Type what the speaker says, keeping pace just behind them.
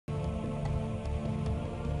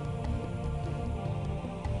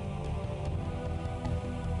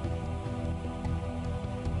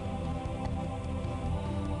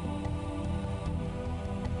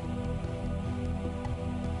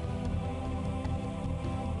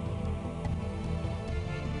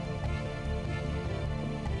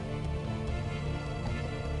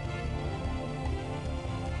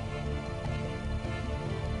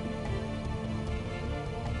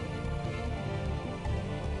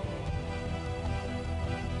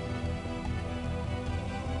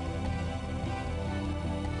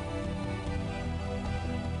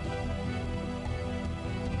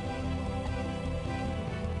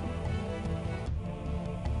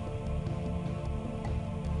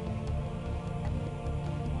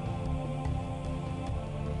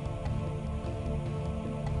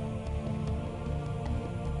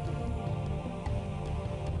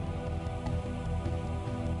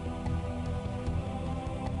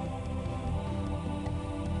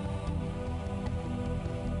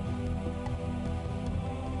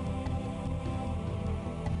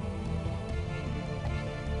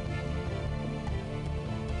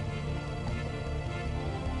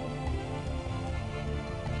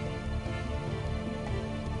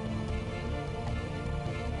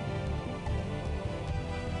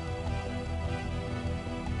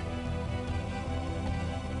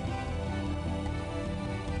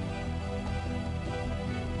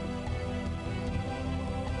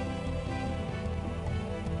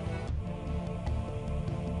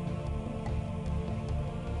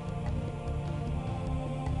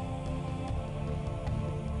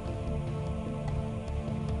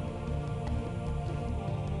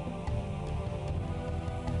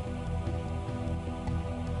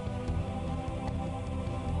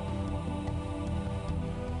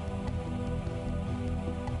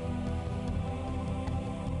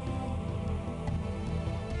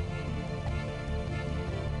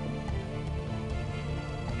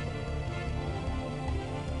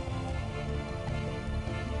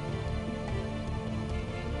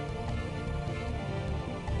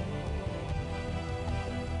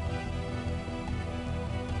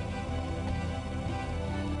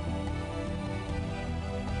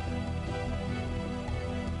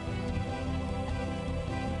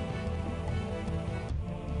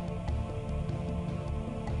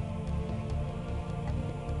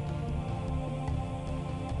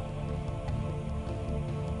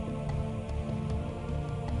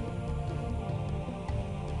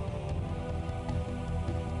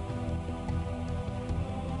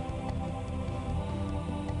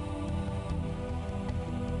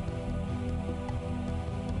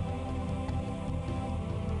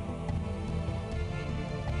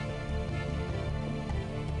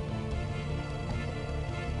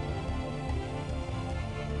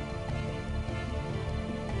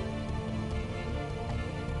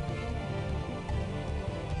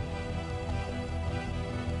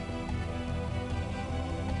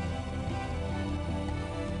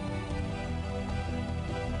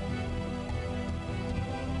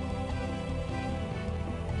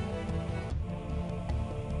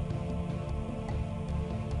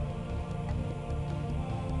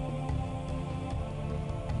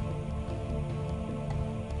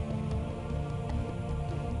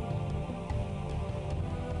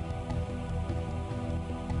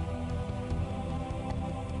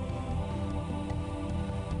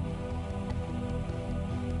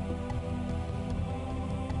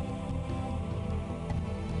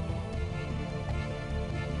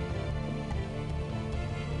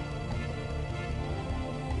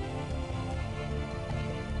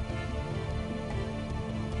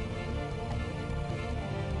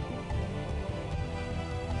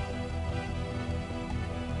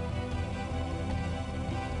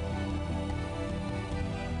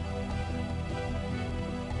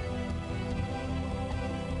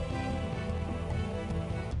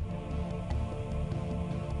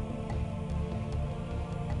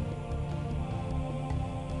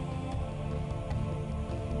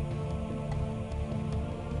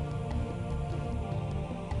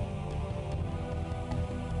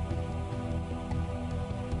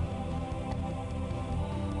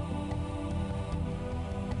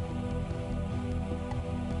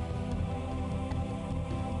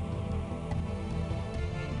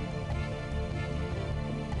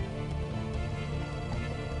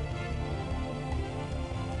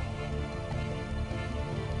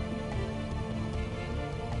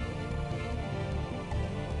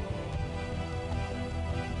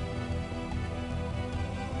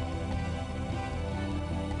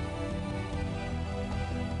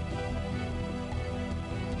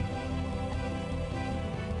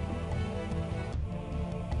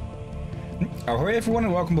Ahoy everyone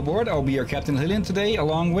and welcome aboard. I'll be your Captain Hillyan today,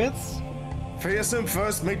 along with... Fearsome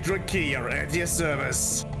First Mate here at your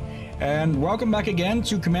service. And welcome back again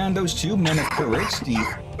to Commandos 2, Men of Courage, the...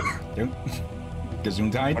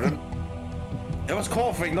 Gesundheit. I was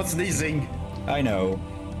coughing, not sneezing. I know.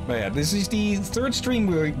 But yeah, this is the third stream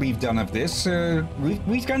we've done of this.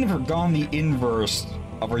 We've kind of gone the inverse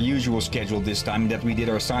of our usual schedule this time, that we did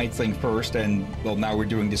our side thing first, and, well, now we're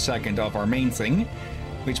doing the second of our main thing.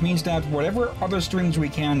 Which means that whatever other streams we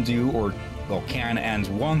can do, or, well, can and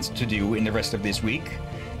want to do in the rest of this week,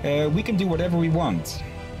 we can do whatever we want.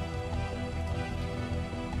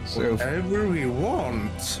 So, whatever we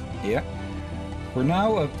want? Yeah. For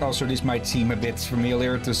now, also this might seem a bit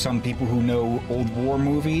familiar to some people who know old war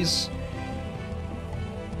movies.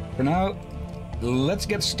 For now, let's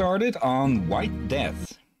get started on White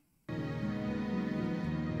Death.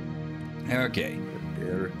 Okay.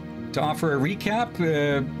 To offer a recap,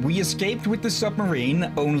 we escaped with the submarine,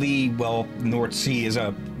 only, well, North Sea is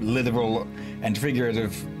a literal and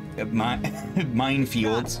figurative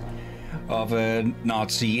minefield of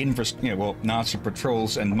Nazi Nazi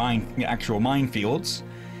patrols and actual minefields.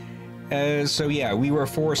 So yeah, we were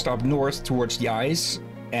forced up north towards the ice,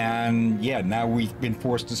 and yeah, now we've been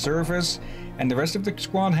forced to surface, and the rest of the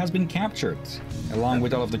squad has been captured, along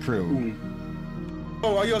with all of the crew.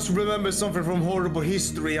 Oh, I just remember something from horrible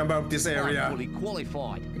history about this area. I'm fully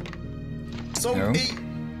qualified.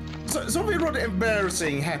 Something rather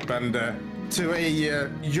embarrassing happened to a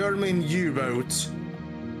German U-boat.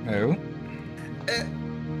 Oh?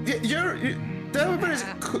 They have a very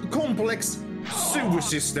complex sewer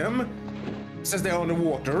system, since they're on the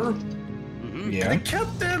water. Yeah. And the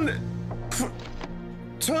captain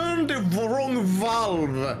turned the wrong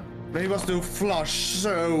valve when he was to flush,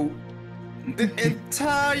 so the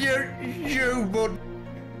entire U-boat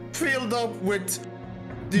filled up with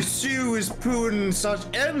the sewage poo and such,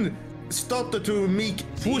 and started to make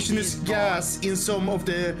poisonous gas in some of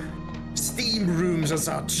the steam rooms and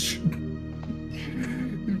such.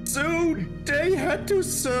 So they had to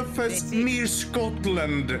surface near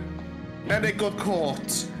Scotland, and they got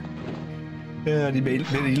caught. They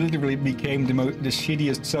literally became the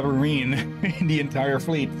shittiest submarine in the entire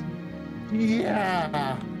fleet.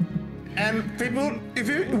 Yeah. And people, if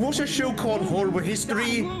you watch a show called Horrible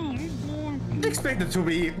History, expect it to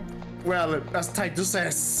be, well, as title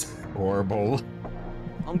says, horrible.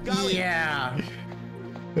 I'm going. Yeah.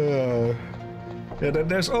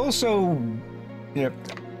 There's also, yeah,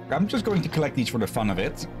 I'm just going to collect these for the fun of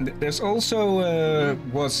it. There's also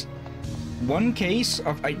was one case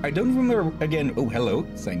of, I don't remember again. Oh, hello,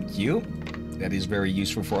 thank you. That is very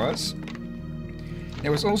useful for us.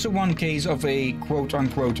 There was also one case of a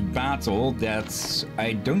quote-unquote battle that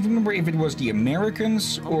I don't remember if it was the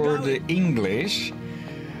Americans or the English,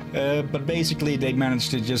 but basically they managed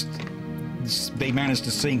to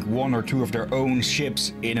sink one or two of their own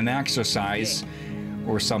ships in an exercise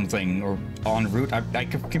or something, or en route. I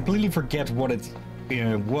completely forget what it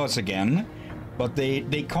was again, but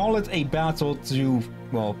they call it a battle to,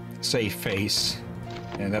 well, save face,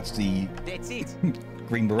 and that's it.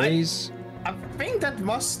 Green Berets. I think that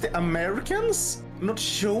was the Americans. Not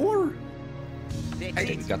sure.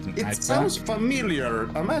 It sounds familiar.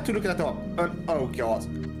 I might have to look that up. Oh god.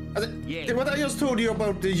 What I just told you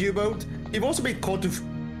about the U-boat, it was a bit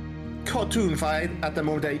cartoonified at the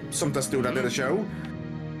moment they sometimes do that in the show.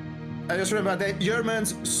 I just remember the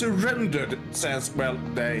Germans surrendered since, well,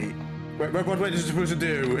 what were they supposed to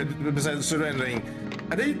do besides surrendering?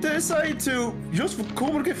 And they decided to, just for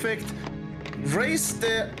comic effect, raise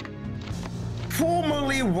the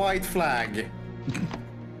formerly white flag.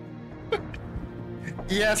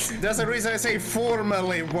 Yes, that's the reason I say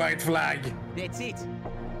formerly white flag. That's it.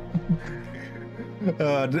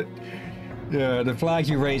 The flag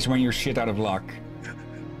you raise when you're shit out of luck.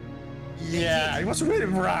 Yeah, it was really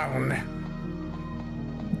brown.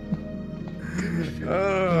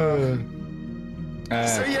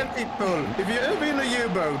 So yeah, people, if you're ever in a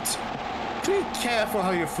U-boat, be careful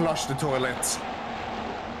how you flush the toilet.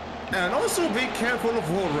 And also be careful of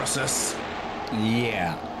walruses.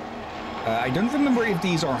 Yeah. I don't remember if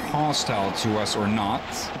these are hostile to us or not,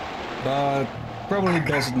 but probably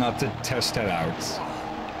best not to test that out.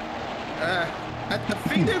 I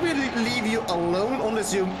think they will leave you alone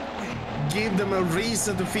unless you give them a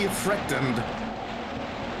reason to feel threatened.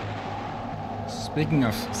 Speaking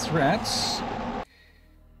of threats,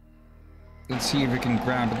 let's see if we can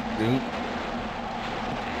grab it.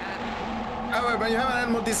 However, when you have an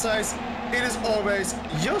animal this size, it is always,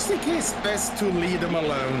 just in case, best to leave them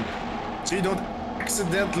alone, so you don't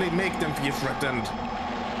accidentally make them feel threatened.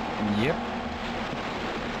 Yep.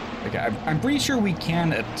 Okay, I'm pretty sure we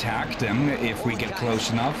can attack them if we get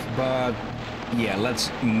close enough, but yeah,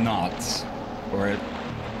 let's not. Or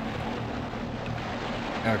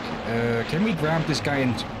okay, can we grab this guy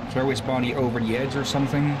and throw his body over the edge or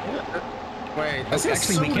something? Wait, Oh,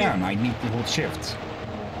 actually we can. I need to hold shift.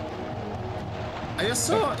 I just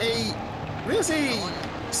saw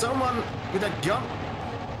someone with a gun.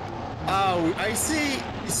 Oh, I see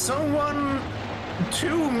someone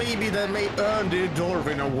too, maybe that may earn the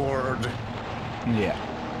Darwin Award. Yeah.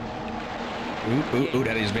 Ooh,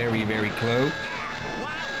 that is very, very close.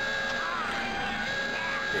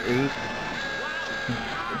 Ooh.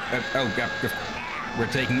 Oh, God.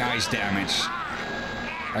 We're taking ice damage.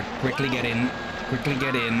 Quickly get in. Quickly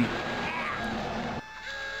get in.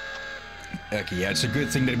 Okay, yeah, it's a good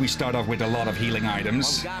thing that we start off with a lot of healing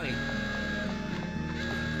items.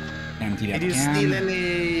 Empty that Did you can. steal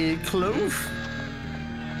any clothes?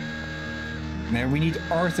 Now we need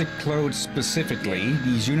Arctic clothes specifically.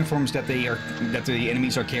 These uniforms that the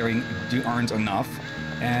enemies are carrying aren't enough,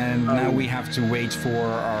 and now we have to wait for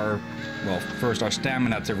our, well, first our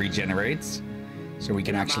stamina to regenerate, so we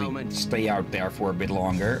can actually stay out there for a bit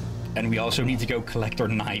longer. And we also need to go collect our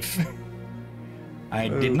knife. I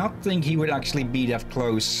did not think he would actually be that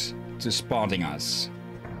close to spotting us.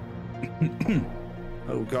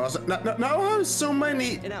 Oh gosh, now I have so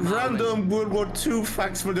many random World War II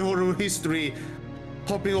facts for the horror history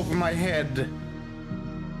popping up in my head.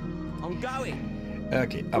 I'm going.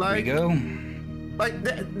 Okay, up we go. Like,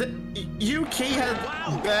 the UK had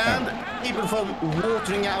banned people from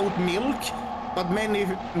watering out milk, but many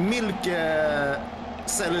milk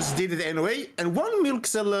sellers did it anyway, and one milk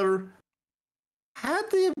seller had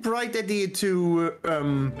the bright idea to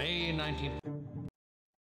May 19th.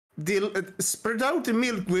 spread out the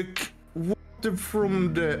milk with water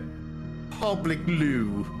from the public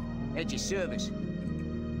loo. At your service.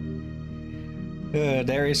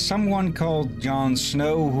 There is someone called Jon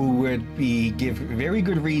Snow who would give very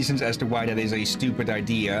good reasons as to why that is a stupid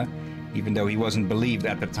idea, even though he wasn't believed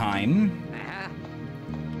at the time.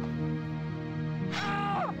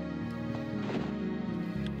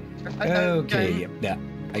 Okay, yeah,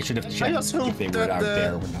 I should have checked if they were out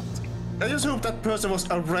there or not. I just hope that person was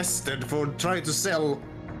arrested for trying to sell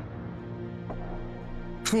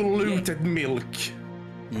polluted milk.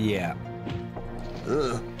 Yeah.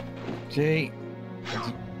 Ugh. Okay.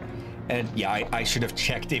 And yeah, I should have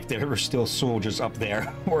checked if there were still soldiers up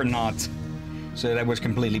there or not. So that was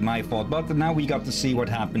completely my fault. But now we got to see what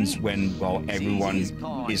happens when, well, everyone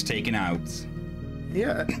is taken out.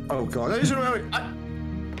 Yeah. Oh god. I just remember.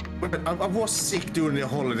 I was sick during the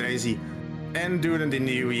holidays and during the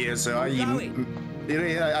New Year, so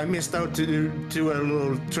I missed out to a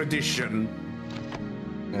little tradition.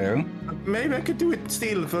 Oh. Maybe I could do it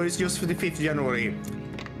still, for it's just for the 5th January.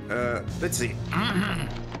 Let's see. I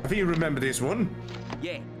think you remember this one.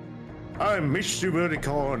 Yeah. I miss you, Merry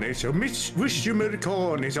Carnage. I wish you Merry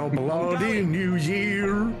Carnage on bloody New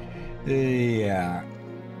Year. Yeah.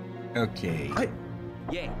 Okay.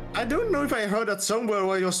 I don't know if I heard that somewhere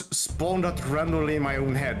or I just spawned that randomly in my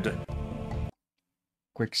own head.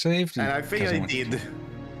 Quick save. And I think I did.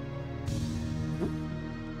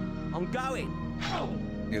 I'm going.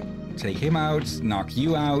 Take him out, knock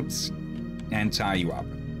you out, and tie you up.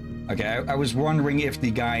 Okay, I was wondering if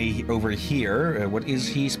the guy over here, what is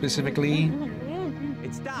he specifically?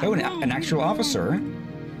 It's done. Oh, an actual officer.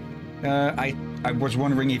 I was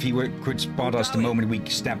wondering if he could spot us the moment we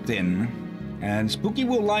stepped in. And Spooky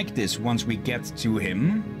will like this once we get to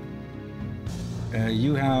him.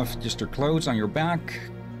 You have just your clothes on your back,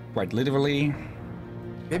 quite literally.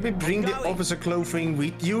 Maybe bring the officer clothing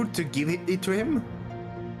with you to give it to him?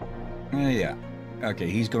 Yeah.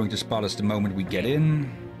 Okay, he's going to spot us the moment we get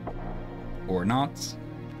in. Or not.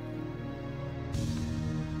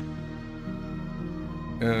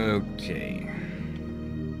 Okay.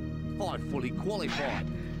 I'm fully qualified.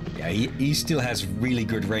 Yeah, he still has really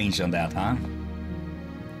good range on that, huh?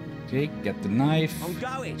 Okay, get the knife. I'm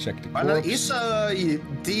going. Check the Well, corpse. it's a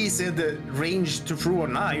decent range to throw a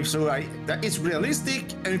knife, so that is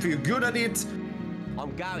realistic, and if you're good at it,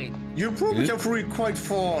 I'm going. you probably can throw it quite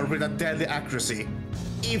far with a deadly accuracy.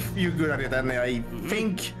 If you're good at it, and I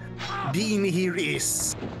think Bean here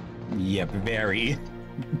is. Yep, very.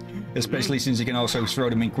 Especially since you can also throw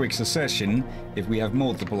them in quick succession if we have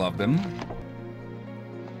multiple of them.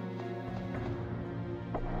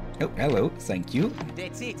 Oh, hello, thank you.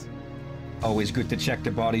 That's it. Always good to check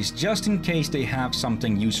the bodies just in case they have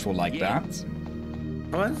something useful like that.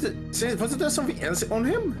 Was there something else on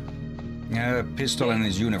him? Pistol in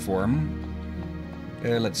his uniform.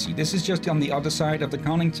 Let's see, this is just on the other side of the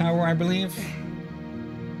conning tower, I believe.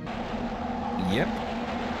 Yep.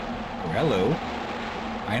 Oh, hello.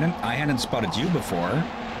 I hadn't spotted you before.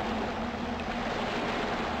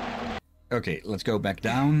 Okay, let's go back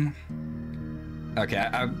down. Okay,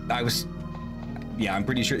 I was... Yeah, I'm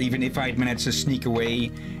pretty sure even if I had managed to sneak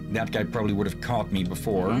away, that guy probably would have caught me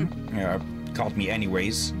before. Caught me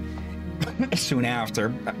anyways. Soon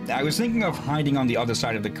after. I was thinking of hiding on the other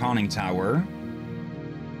side of the conning tower.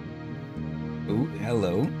 Oh,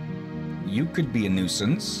 hello. You could be a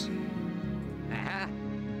nuisance.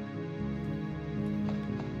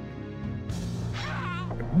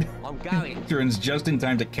 I'm going. Turns just in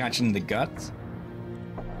time to catch in the gut.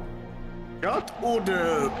 Gut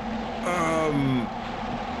oder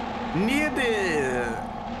near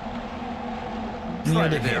the Near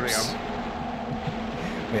the private area. hips.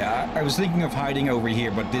 Yeah, I was thinking of hiding over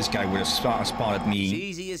here, but this guy would have spotted It's me.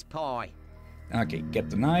 easy as pie. Okay, get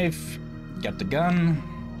the knife, get the gun.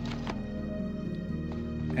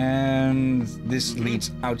 And this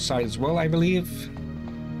leads outside as well, I believe.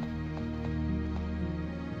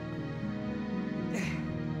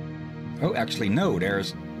 Oh, actually, no,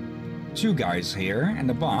 there's two guys here in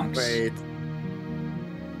the box. Wait.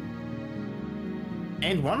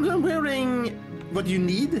 And one of them wearing what you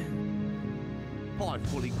need? I'm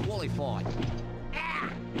fully qualified.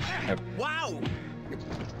 Wow!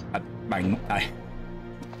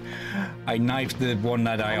 I knifed the one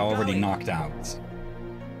that I already knocked out.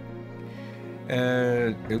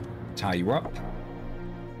 Tie you up.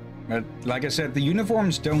 But like I said, the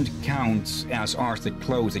uniforms don't count as Arctic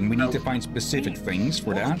clothing. We need to find specific things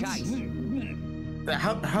for that.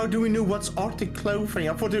 How do we know what's Arctic clothing?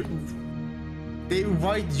 I thought the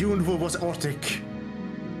white uniform was Arctic.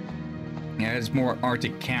 Yeah, it's more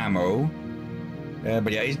Arctic camo.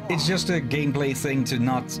 But yeah, it's just a gameplay thing to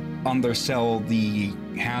not undersell the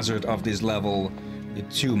hazard of this level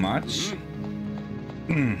too much.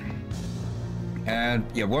 And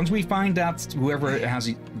yeah, once we find that, whoever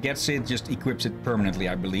gets it just equips it permanently,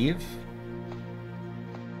 I believe.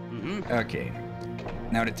 Okay.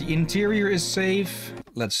 Now that the interior is safe,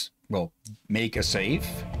 let's, well, make a save.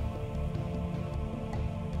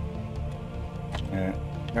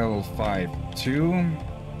 L52.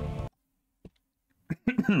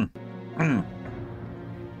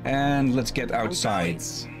 And let's get outside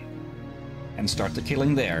and start the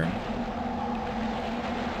killing there.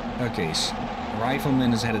 Okay, so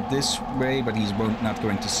Rifleman is headed this way, but he's not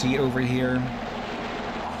going to see over here.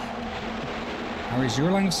 How is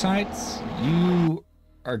your line of sight? You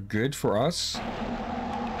are good for us.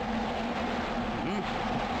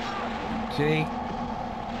 Okay.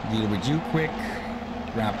 Deal with you quick.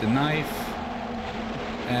 Grab the knife.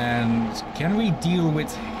 And can we deal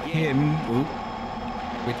with him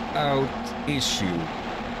without issue?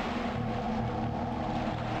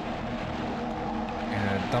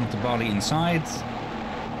 Dump the body inside.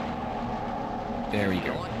 There we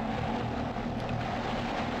go.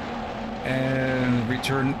 And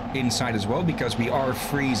return inside as well, because we are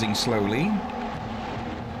freezing slowly.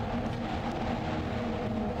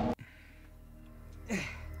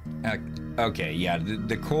 Okay, yeah,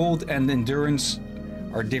 the cold and endurance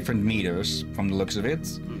are different meters from the looks of it.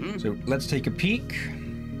 So let's take a peek.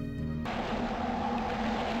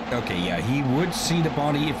 Okay, yeah, he would see the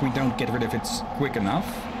body if we don't get rid of it quick enough.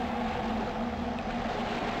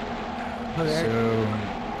 Okay. So...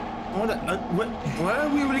 where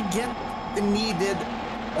we will get the needed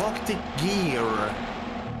Arctic gear?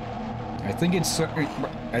 I think it's...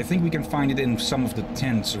 I think we can find it in some of the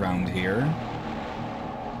tents around here.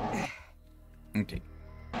 Okay.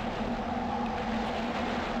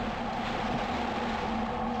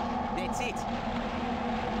 That's it.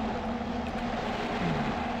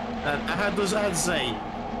 And I had to say,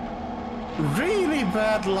 really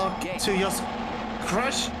bad luck to just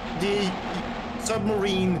crash the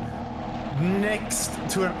submarine next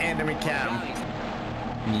to an enemy camp.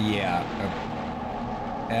 Yeah.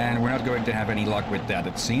 And we're not going to have any luck with that,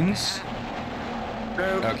 it seems.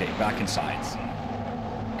 Okay, back inside.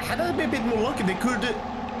 Had I been a bit more lucky, they could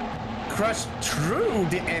crash through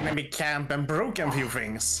the enemy camp and broke a few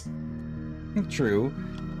things. True.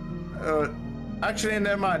 Actually,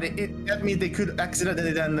 never mind. That means they could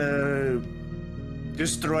accidentally then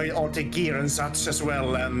destroy all the gear and such as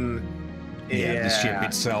well, and Yeah, the ship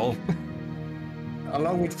itself.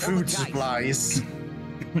 along with food supplies.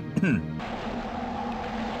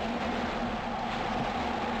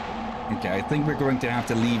 Okay, I think we're going to have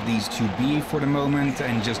to leave these two be for the moment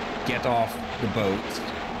and just get off the boat.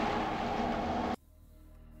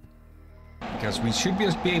 Because we should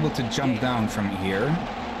just be able to jump down from here.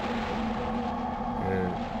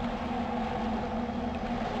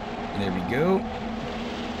 There we go.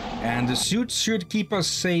 And the suit should keep us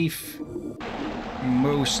safe,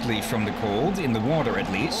 mostly from the cold, in the water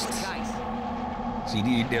at least.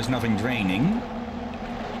 See, there's nothing draining.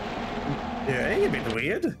 Yeah, a bit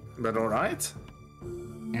weird, but alright.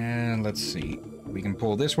 And let's see. We can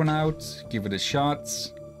pull this one out, give it a shot,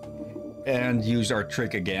 and use our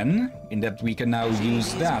trick again, in that we can now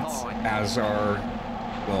use that as our,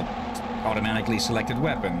 well, automatically selected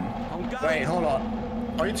weapon. Wait, hold on.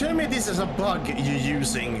 Are you telling me this is a bug you're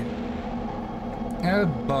using? A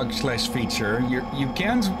bug slash feature.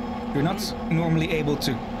 You're not normally able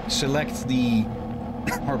to select the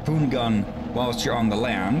harpoon gun whilst you're on the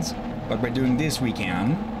land, but by doing this we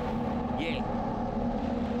can. Yeah.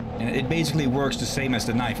 And it basically works the same as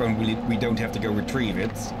the knife, only we don't have to go retrieve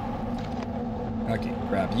it. Okay,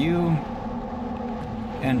 grab you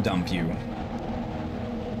and dump you.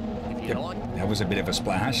 Yep, that was a bit of a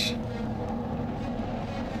splash.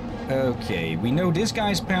 Okay, we know this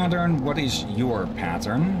guy's pattern. What is your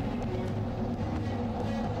pattern?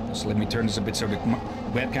 So let me turn this a bit so the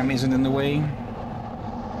webcam isn't in the way.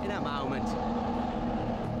 In a moment.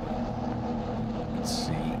 Let's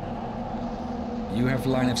see. You have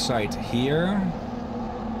line of sight here.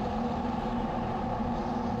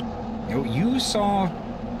 Oh, you saw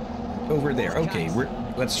over there. Okay,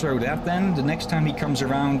 let's throw that then. The next time he comes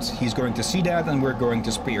around, he's going to see that and we're going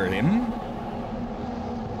to spear him.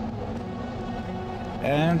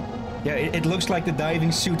 And yeah, it looks like the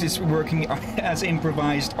diving suit is working as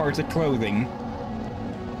improvised Arctic clothing.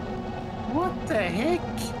 What the heck?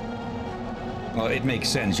 Well, it makes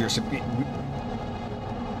sense.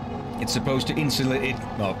 It's supposed to insulate it.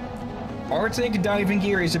 Well, Arctic diving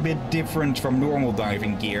gear is a bit different from normal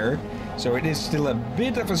diving gear, so it is still a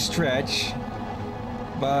bit of a stretch.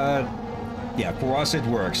 But yeah, for us it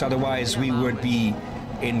works. Otherwise, we would be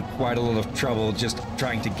in quite a lot of trouble just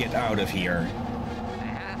trying to get out of here.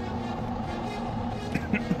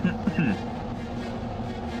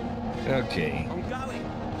 Okay. I'm going.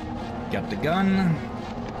 Got the gun.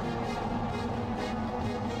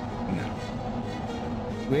 No.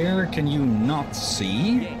 Where can you not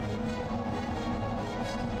see? Yeah.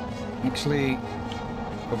 Actually,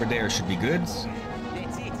 over there should be good.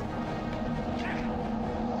 That's it.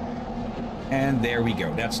 And there we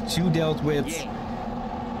go. That's 2 dealt with.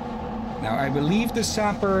 Yeah. Now, I believe the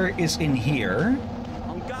sapper is in here.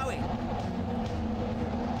 I'm going.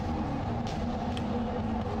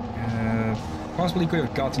 Possibly could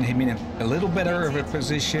have gotten him in a little better of a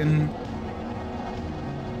position.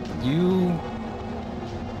 You...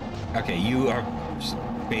 Okay, you are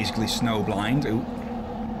basically snowblind. Ooh.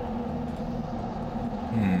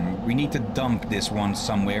 We need to dump this one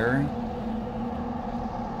somewhere.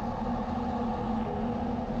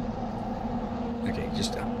 Okay,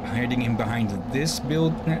 just hiding him behind this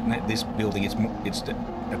building. Not this building, it's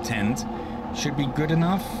a tent. Should be good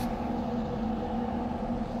enough.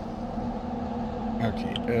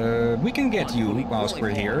 Okay, we can get you whilst we're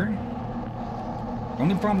here.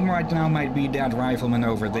 Only problem right now might be that rifleman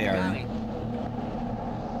over there.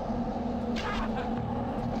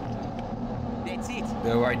 That's it.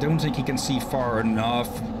 Though I don't think he can see far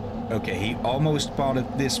enough. Okay, he almost spotted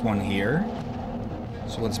this one here.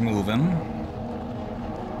 So let's move him.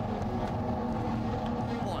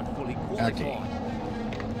 I'm fully qualified. Okay.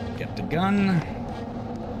 Get the gun.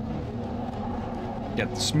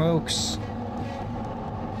 Get the smokes.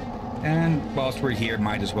 And whilst we're here,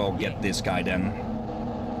 might as well get this guy then.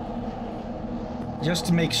 Just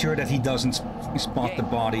to make sure that he doesn't spot the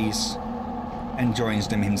bodies and joins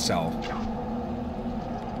them himself.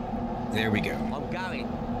 There we go. I'm going.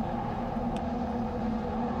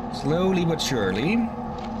 Slowly but surely,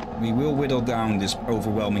 we will whittle down this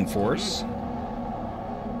overwhelming force.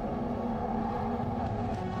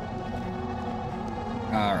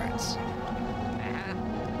 Alright.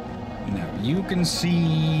 Now, you can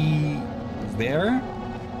see there,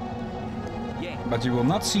 Yeah. but you will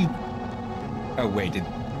not see... Oh, wait,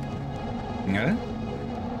 No?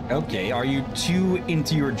 Okay, are you too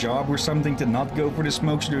into your job or something to not go for the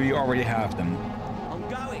smokes, or do you already have them? I'm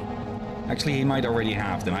going. Actually, he might already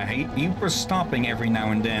have them. He was stopping every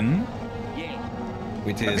now and then Yeah.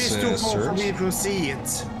 with But his it's too far for me search. to see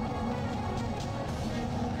it.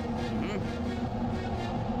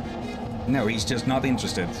 No, he's just not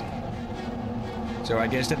interested. So I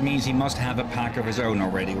guess that means he must have a pack of his own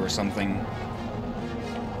already or something.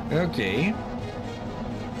 Okay.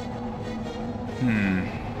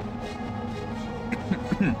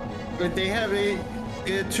 But they have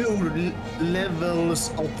two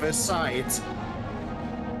levels of sight.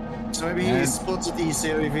 So maybe he And- spots it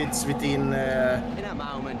easier if it's within In a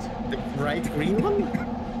moment. the bright green one?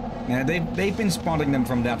 Yeah, they've been spotting them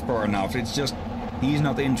from that far enough. It's just he's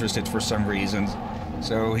not interested for some reason.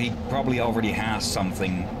 So he probably already has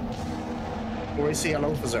something. Or is he an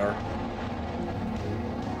officer?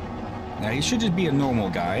 Now he should just be a normal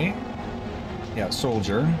guy. Yeah,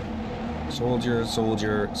 soldier. Soldier,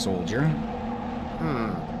 soldier, soldier.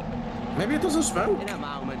 Maybe it doesn't smoke. In a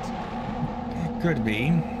moment. Could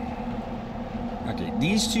be. Okay,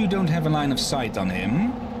 these two don't have a line of sight on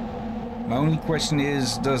him. My only question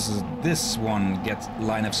is, does this one get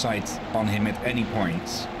line of sight on him at any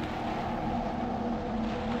point?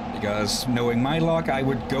 Because knowing my luck, I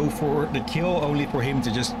would go for the kill only for him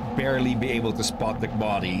to just barely be able to spot the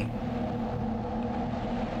body.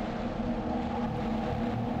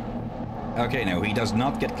 Okay, no, he does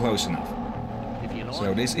not get close enough. If you like.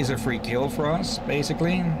 So this is a free kill for us,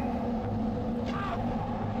 basically.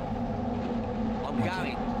 I'm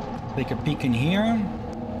going. Take a peek in here.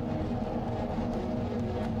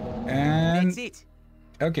 And... That's it.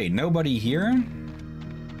 Okay, nobody here.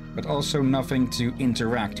 But also nothing to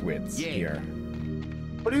interact with Yeah. here.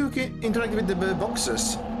 How do you interact with the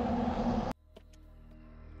boxes?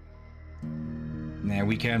 Nah,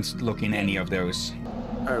 we can't look in any of those.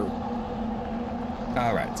 Oh.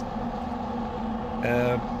 Alright.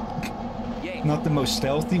 Yeah. Not the most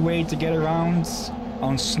stealthy way to get around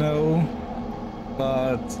on snow,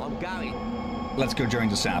 but I'm going. let's go join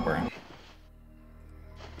the sapper.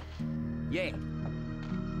 Yeah.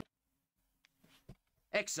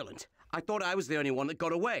 Excellent. I thought I was the only one that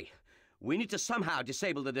got away. We need to somehow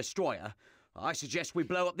disable the destroyer. I suggest we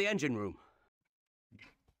blow up the engine room.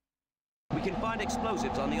 We can find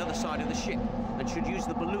explosives on the other side of the ship and should use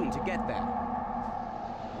the balloon to get there.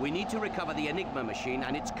 We need to recover the Enigma machine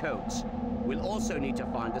and its codes. We'll also need to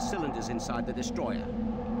find the cylinders inside the destroyer.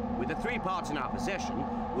 With the 3 parts in our possession,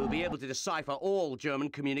 we'll be able to decipher all German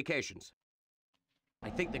communications. I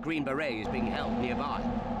think the Green Beret is being held nearby.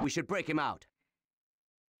 We should break him out.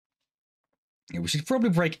 Yeah, we should probably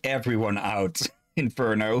break everyone out,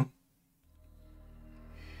 Inferno.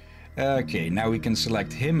 Okay, now we can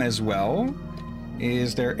select him as well.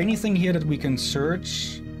 Is there anything here that we can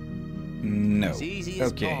search? No. As easy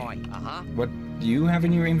as Okay. pie. What do you have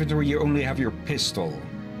in your inventory? You only have your pistol.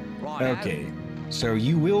 Right. Okay. So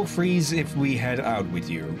you will freeze if we head out with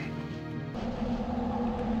you.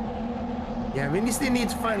 Yeah, we still need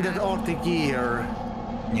to find that Arctic gear.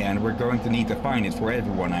 Yeah, and we're going to need to find it for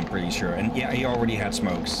everyone, I'm pretty sure. And yeah, he already had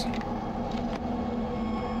smokes.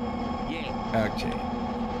 Yeah. Okay.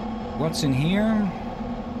 What's in here?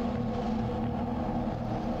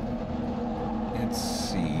 Let's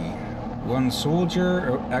see. 1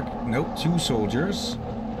 soldier. Oh, no, 2 soldiers.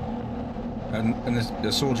 And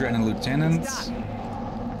a soldier and a lieutenant.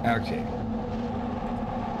 Okay.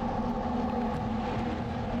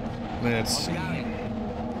 Let's see.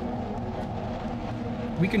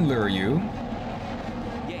 We can lure you.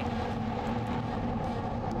 Yeah.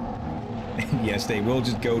 Yes, they will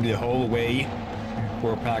just go the whole way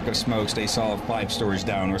for a pack of smokes they saw 5 stories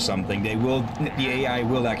down or something. They will, the AI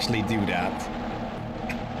will actually do that.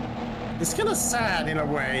 It's kind of sad in a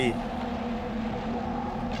way.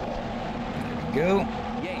 Go.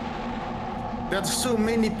 Yeah. That so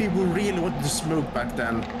many people really wanted to smoke back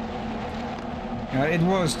then. It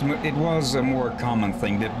was a more common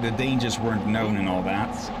thing. The dangers weren't known and all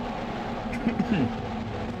that.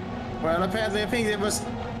 Well, apparently I think there was...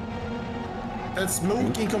 That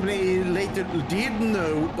smoking company later did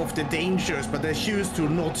know of the dangers, but they choose to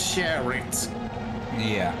not share it.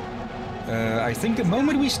 Yeah. I think the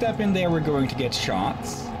moment we step in there, we're going to get shot.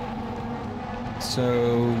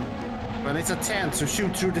 So... Well, it's a tent, so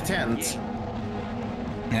shoot through the tent.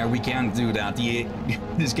 Yeah, we can't do that.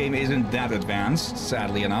 This game isn't that advanced,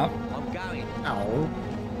 sadly enough. I'm going. Oh.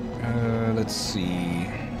 Let's see.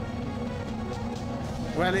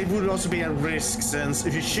 Well, it would also be a risk, since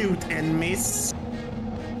if you shoot and miss...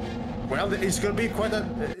 Well, it's gonna be quite a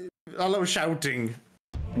lot of shouting.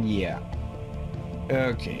 Yeah.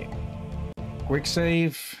 Okay. Quick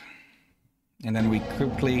save. And then we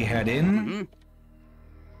quickly head in.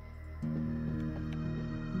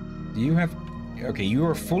 Do you have... Okay, you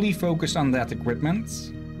are fully focused on that equipment.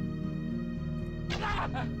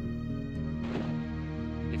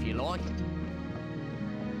 If you like.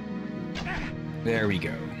 There we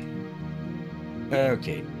go.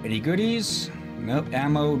 Okay, any goodies? Nope,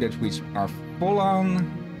 ammo that we are full on.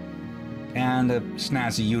 And a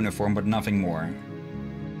snazzy uniform, but nothing more.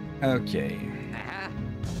 Okay.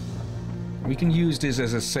 We can use this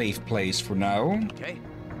as a safe place for now. Okay.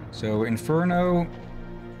 So, Inferno...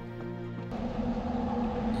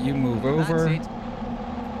 You move over. That's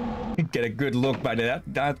it. Get a good look by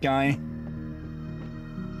that guy.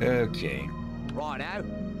 Okay. Righto.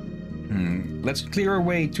 Let's clear our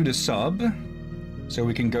way to the sub, so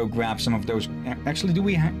we can go grab some of those. Actually,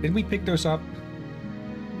 did we pick those up?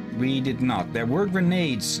 We did not. There were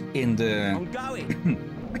grenades in the I'm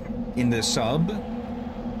going. in the sub,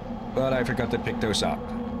 but I forgot to pick those up.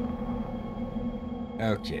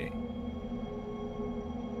 Okay.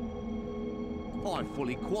 I'm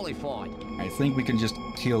fully qualified. I think we can just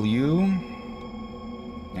kill you.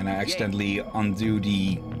 And I accidentally undo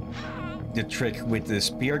the trick with the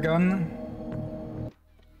spear gun.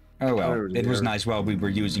 Oh well, it was nice while we were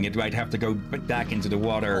using it. I'd have to go back into the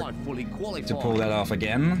water I'm fully qualified. to pull that off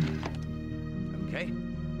again. Okay.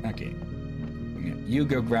 Okay. You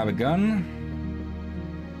go grab a gun.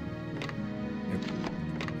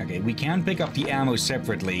 Okay, we can pick up the ammo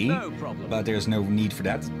separately, No problem. but there's no need for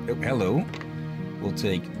that. Oh, hello. We'll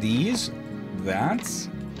take these, that.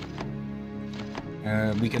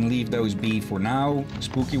 We can leave those be for now.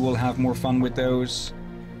 Spooky will have more fun with those.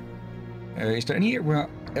 Is there anywhere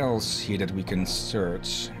else here that we can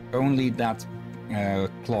search? Only that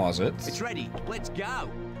closet. It's ready. Let's go.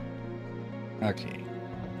 Okay.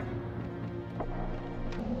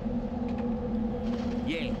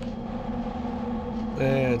 Yeah.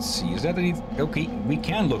 Let's see, is that any... Okay, we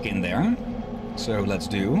can look in there. So let's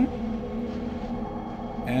do.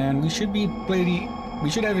 And we should be pretty... We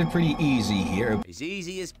should have it pretty easy here. As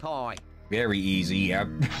easy as pie. Very easy, yeah.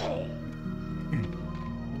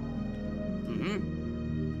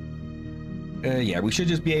 Yeah, we should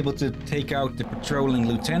just be able to take out the patrolling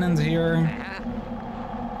lieutenant here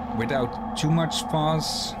without too much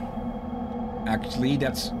fuss. Actually,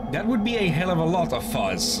 that would be a hell of a lot of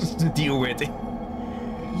fuss to deal with.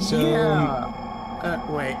 So, yeah.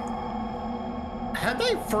 Wait. Had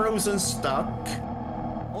I frozen stuck?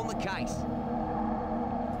 On the case.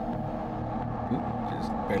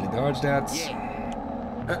 just barely dodged that.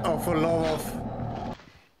 Yeah. Oh, for love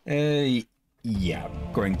of... Yeah,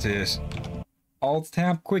 going to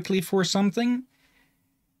Alt-tab quickly for something.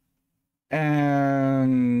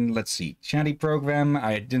 And let's see, chatty program.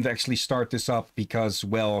 I didn't actually start this up because,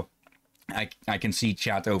 well, I can see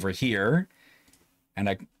chat over here. And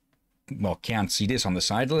I, well, can't see this on the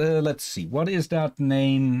side. Let's see, what is that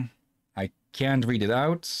name? I can't read it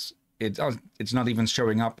out. It's not even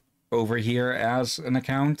showing up over here as an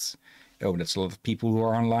account. Oh, that's a lot of people who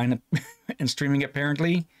are online and streaming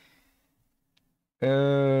apparently.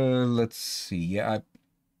 Let's see. Yeah,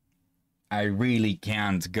 I really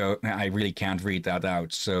can't go. I really can't read that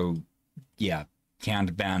out. So, yeah,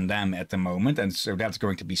 can't ban them at the moment, and so that's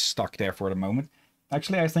going to be stuck there for the moment.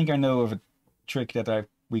 Actually, I think I know of a trick that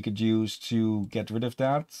we could use to get rid of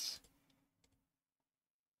that.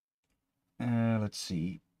 Let's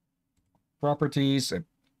see. Properties.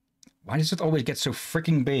 Why does it always get so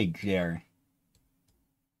freaking big there?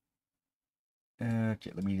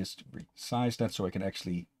 Okay, let me just resize that so I can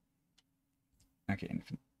actually... Okay.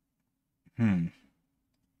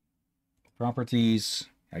 Properties.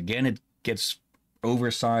 Again, it gets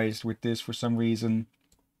oversized with this for some reason.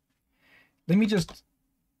 Let me just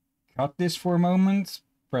cut this for a moment.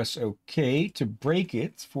 Press OK to break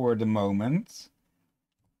it for the moment.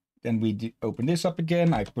 Then we open this up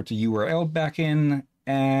again. I put the URL back in.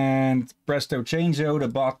 And presto changeo, the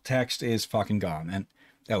bot text is fucking gone. And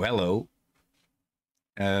oh, hello.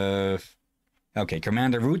 Okay,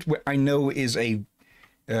 Commander Root, I know is a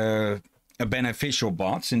beneficial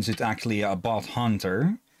bot, since it's actually a bot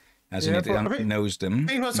hunter, as in it knows them.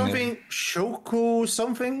 It was something Shoko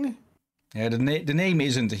something. Yeah, the name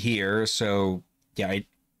isn't here, so yeah,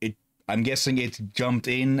 I'm guessing it jumped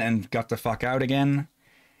in and got the fuck out again.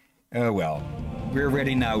 Well, we're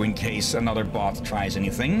ready now in case another bot tries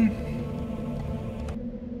anything,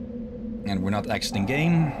 and we're not exiting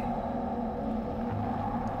game.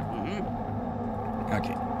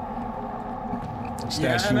 Okay.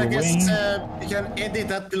 Yeah, and I guess you can edit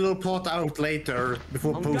that little part out later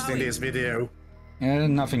before posting this video.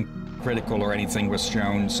 Nothing critical or anything was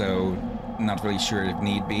shown, so not really sure if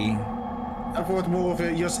need be. I thought more of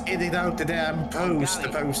just edit out the damn post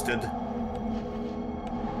posted.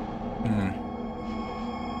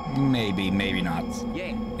 Maybe, maybe not.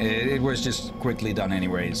 Yeah. It was just quickly done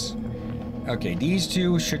anyways. Okay, these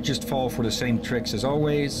two should just fall for the same tricks as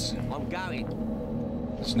always. I'm going.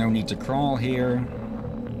 There's no need to crawl here.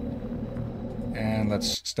 And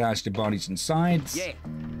let's stash the bodies inside. Yeah.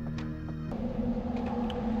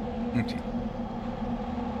 Okay.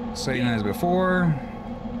 Same as before.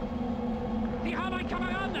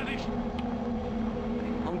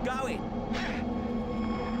 I'm going.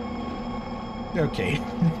 Okay.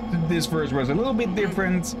 This verse was a little bit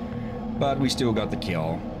different, but we still got the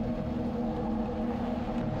kill.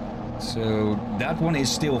 So that one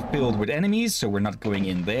is still filled with enemies, so we're not going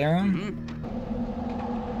in there.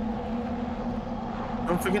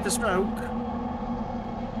 Don't forget the smoke.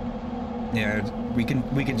 Yeah, we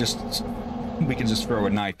can just throw a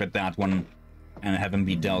knife at that one and have him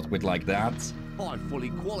be dealt with like that. I'm fully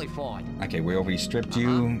qualified. Okay, we already stripped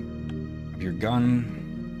you of your gun.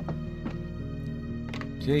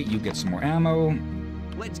 Okay, you get some more ammo.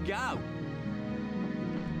 Let's go.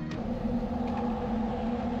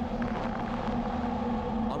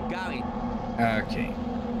 I'm going. Okay.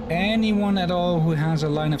 Anyone at all who has a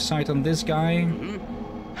line of sight on this guy?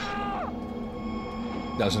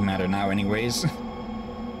 Doesn't matter now anyways.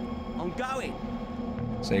 I'm going.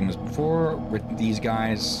 Same as before with these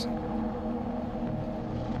guys.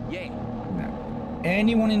 Yeah. No.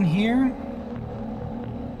 Anyone in here?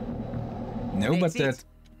 No, but that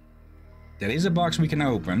is a box we can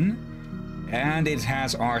open. And it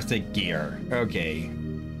has Arctic gear. Okay.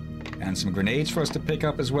 And some grenades for us to pick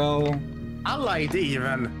up as well. Allied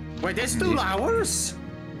even. Wait, there's still ours?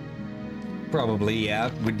 Probably,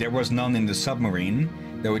 yeah. But there was none in the submarine,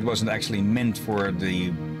 though it wasn't actually meant for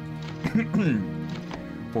the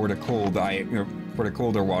for the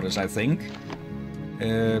colder waters, I think.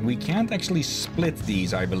 We can't actually split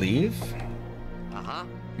these, I believe.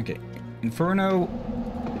 Okay, Inferno,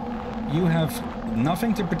 you have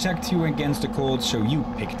nothing to protect you against the cold, so you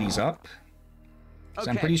pick these up. So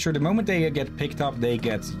I'm pretty sure the moment they get picked up, they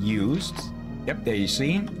get used. Yep, there you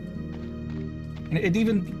see. And it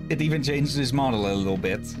even changes his model a little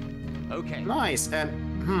bit. Okay. Nice.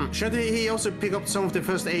 And should he also pick up some of the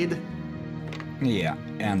first aid? Yeah,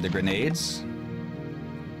 and the grenades.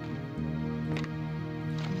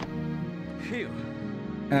 Phew.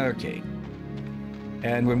 Okay.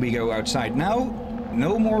 And when we go outside now,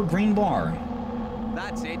 no more green bar.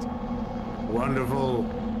 That's it. Wonderful.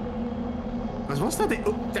 Because what's that?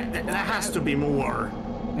 There has to be more.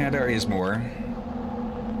 Yeah, there is more.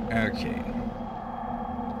 Okay.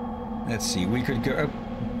 Let's see, we could go...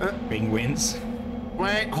 penguins.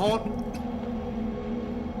 Wait, hold.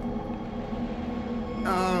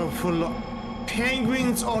 Oh, full of...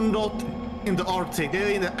 Penguins are not in the Arctic, they're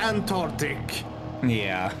in the Antarctic.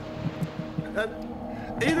 Yeah.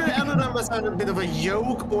 Either any of them was a bit of a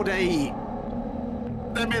joke or they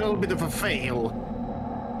made a little bit of a fail.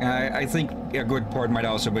 I think a good part might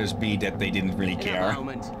also just be that they didn't really care.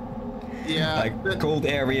 Yeah. Like, the cold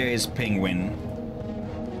area is penguin.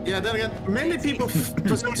 Yeah, then again, many people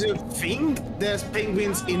for some reason think there's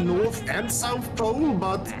penguins in North and South Pole,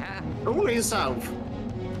 but only in South.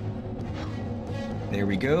 There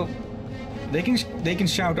we go. They can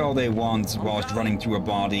shout all they want whilst running through a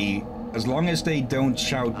body. As long as they don't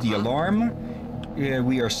shout the alarm,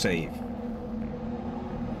 we are safe.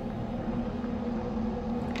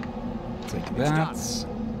 Take that.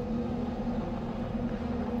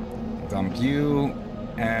 Dump you.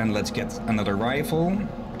 And let's get another rifle.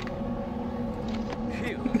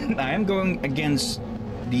 I am going against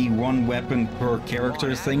the one weapon per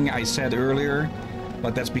character thing I said earlier,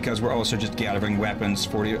 but that's because we're also just gathering weapons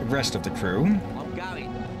for the rest of the crew. I'm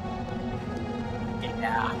going.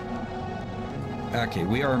 Yeah. Okay,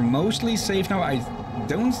 we are mostly safe now. I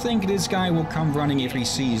don't think this guy will come running if he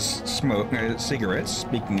sees cigarettes,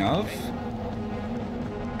 speaking of.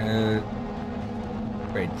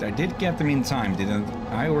 Wait, I did get them in time, didn't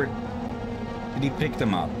I? Or did he pick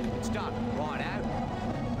them up? It's done. Right out.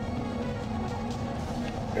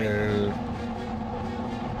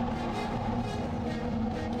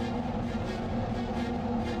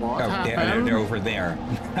 What happened? They're over there.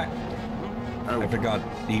 Oh. I forgot.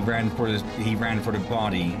 He ran for the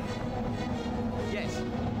body. Yes.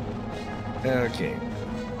 Okay.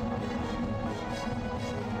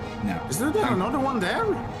 Now. Is there another one there?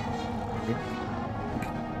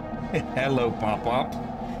 Hello, Pop-Up.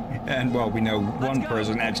 And, well, we know one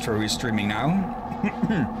person extra who's streaming now.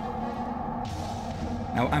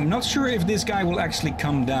 Now, I'm not sure if this guy will actually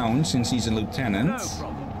come down, since he's a lieutenant. No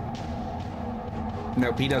problem.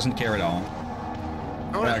 Nope, he doesn't care at all.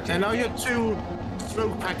 Alright, Okay. and now you're 2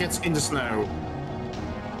 smoke packets in the snow.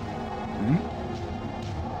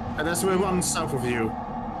 And there's one south of you.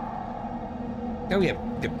 Oh, yeah.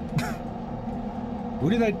 Yep. Who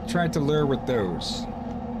did I try to lure with those?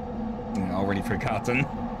 Already forgotten.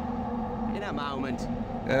 In a moment.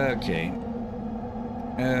 Okay.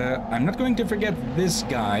 I'm not going to forget this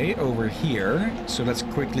guy over here, so let's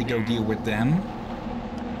quickly go deal with them.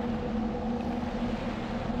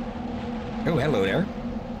 Oh, hello there.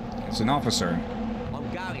 It's an officer. I'm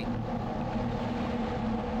going.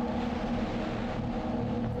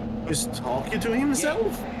 He's talking to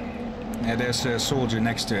himself? There's a soldier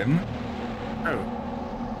next to him. Oh.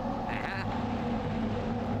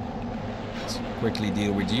 just quickly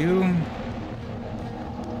deal with you.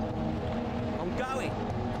 I'm going.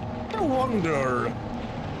 No wonder.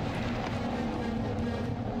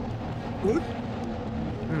 Good.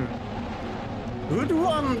 Good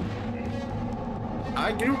one.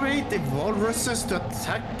 Aggravate the walruses to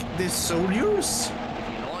attack the soldiers?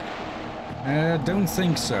 Don't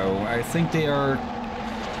think so. I think they are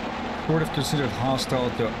sort of considered hostile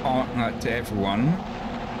to everyone.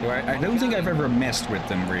 So I don't think I've ever messed with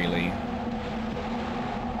them, really.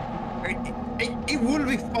 It would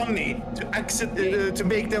be funny to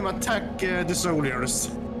make them attack the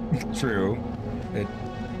soldiers. True.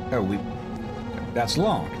 That's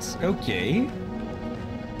locked. Okay.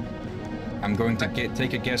 I'm going to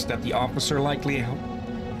take a guess that the officer likely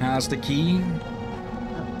has the key.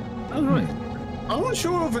 Alright. I'm not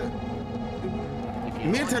sure if a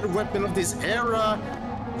military weapon of this era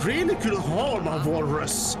really could harm a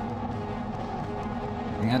walrus.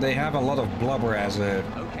 Yeah, they have a lot of blubber as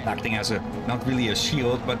acting as not really a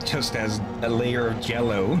shield, but just as a layer of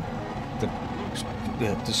jello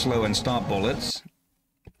to slow and stop bullets.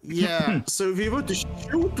 Yeah, so if you were to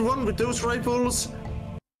shoot one with those rifles,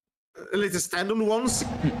 like the stand-on ones,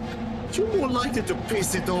 you're more likely to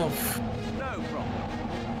piss it off. No problem.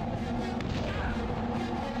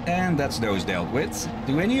 And that's those dealt with.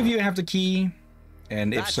 Do any of you have the key?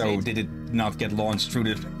 And if That's so, it. did it not get launched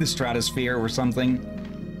through the stratosphere or something?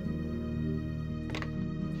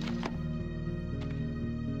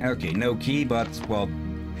 Okay, no key, but, well,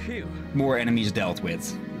 Phew. more enemies dealt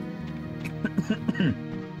with.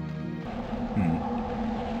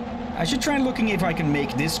 I should try looking if I can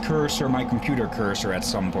make this cursor my computer cursor at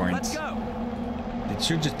some point. Let's go. It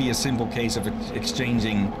should just be a simple case of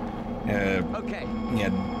exchanging Okay. yeah,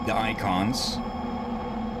 the icons.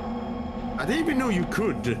 I didn't even know you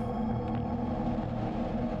could.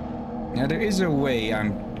 Now there is a way,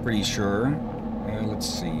 I'm pretty sure. Let's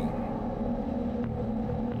see.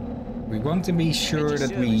 We want to be sure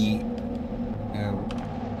that we...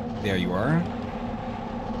 there you are.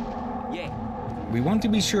 Yeah. We want to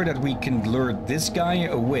be sure that we can lure this guy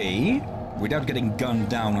away without getting gunned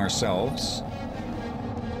down ourselves.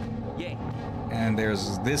 Yeah. And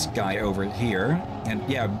there's this guy over here. And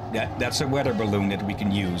yeah, that's a weather balloon that we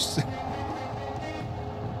can use.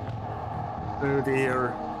 Oh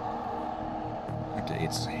dear. Okay,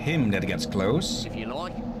 it's him that gets close. If you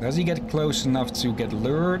like. Does he get close enough to get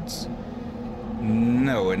lured?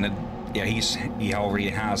 No, and yeah, he already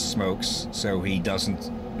has smokes, so he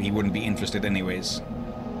wouldn't be interested anyways.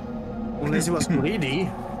 Unless he was greedy.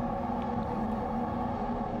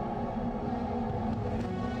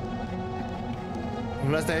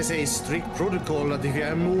 Unless there's a strict protocol that if you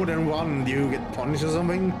have more than one, you get punished or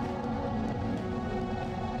something.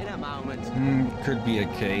 In a moment. Could be a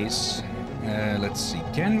case. Let's see.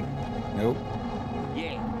 Nope.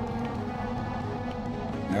 Yeah.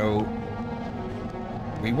 No.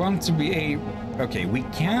 We want to be okay, we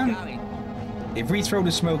can... Going. If we throw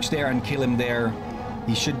the smokes there and kill him there,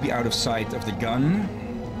 he should be out of sight of the gun.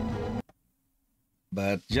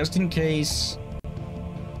 But just in case...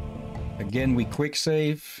 Again, we quick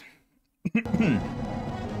save. Uh-huh.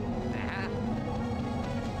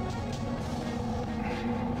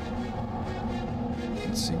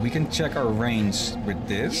 Let's see, we can check our range with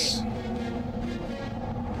this.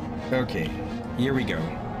 Okay, here we go.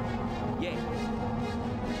 Yeah.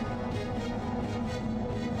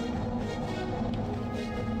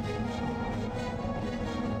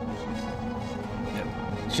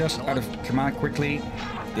 Just out of command quickly.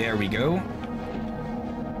 There we go.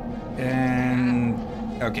 And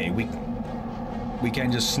okay, we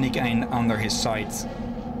can just sneak in under his sight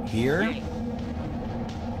here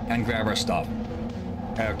and grab our stuff.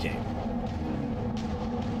 Okay.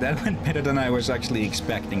 That went better than I was actually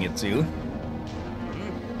expecting it to.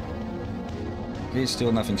 Okay,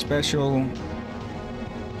 still nothing special.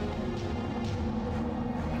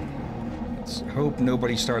 Let's hope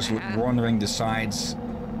nobody starts wandering the sides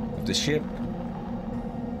of the ship.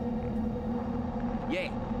 Yeah.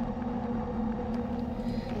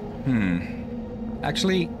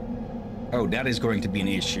 Actually, oh, that is going to be an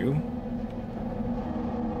issue.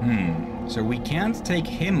 So we can't take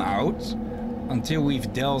him out until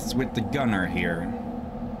we've dealt with the gunner here.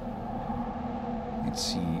 Let's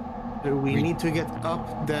see. We need to get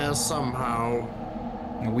up there somehow.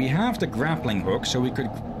 Now, we have the grappling hook, so we could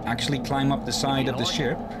actually climb up the side of the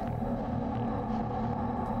ship.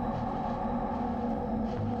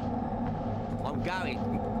 I'm going.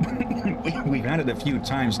 We've had it a few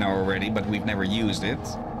times now already, but we've never used it.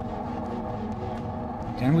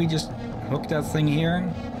 Can we just hook that thing here?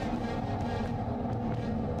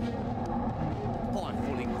 I'm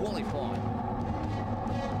fully qualified.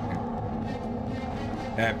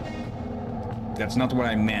 That's not what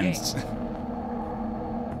I meant.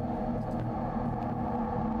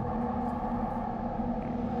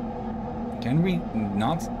 Can we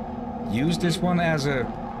not use this one as a...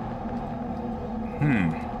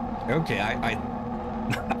 Okay, I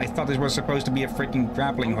thought this was supposed to be a freaking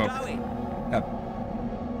grappling hook.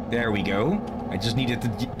 There we go. I just needed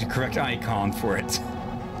the correct icon for it.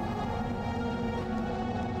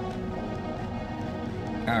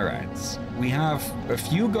 Alright. We have a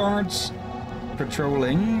few guards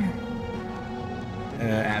patrolling.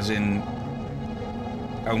 As in...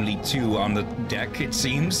 only 2 on the deck, it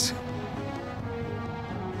seems.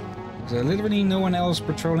 There's literally no one else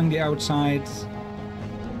patrolling the outside.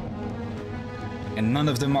 And none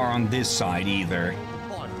of them are on this side either.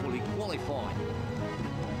 I'm fully qualified.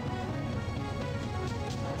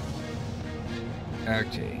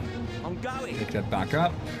 Okay. I'm going. Pick that back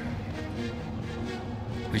up.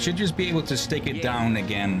 We should just be able to stick it down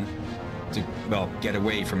again to, well, get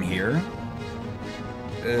away from here.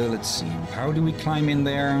 Let's see. How do we climb in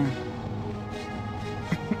there?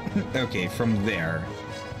 Okay, from there.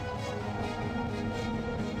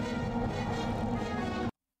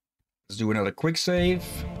 Let's do another quick save.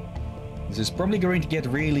 This is probably going to get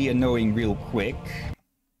really annoying real quick.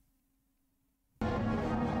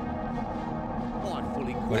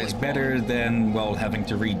 But it's better than, well, having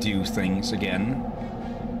to redo things again.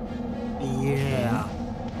 Yeah.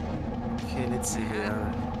 Okay, let's see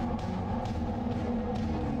here.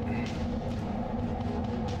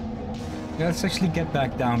 Let's actually get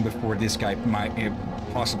back down before this guy might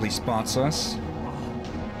possibly spots us.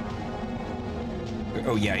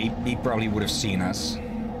 Oh yeah, he probably would have seen us.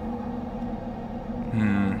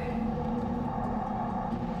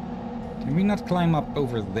 Can we not climb up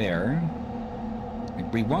over there?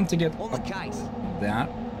 Like, we want to get On the case. that.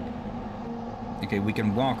 Okay, we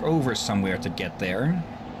can walk over somewhere to get there.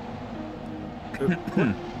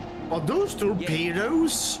 Are those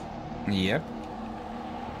torpedoes? Yep.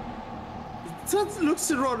 That looks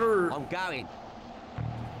rather I'm going.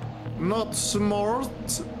 not smart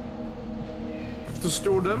to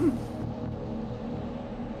store them.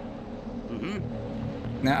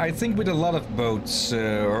 Now, I think with a lot of boats,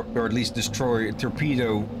 or at least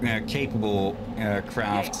torpedo capable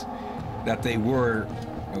craft, that they were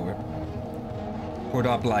put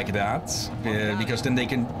up like that, because then they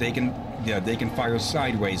can fire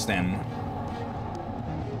sideways then.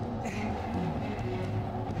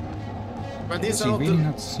 But these Does he are really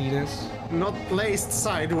not see this? not placed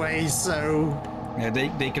sideways, so Yeah,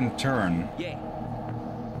 they can turn, Yeah.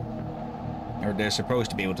 or they're supposed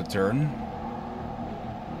to be able to turn.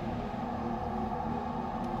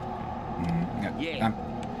 Yeah.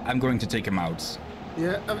 I'm going to take him out.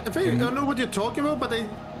 yeah. I think I know what you're talking about, but they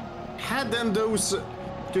had then those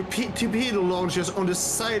torpedo launchers on the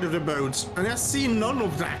side of the boats, and I see none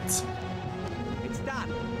of that. It's done.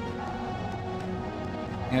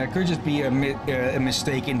 Yeah, it could just be a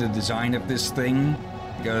mistake in the design of this thing,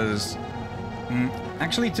 because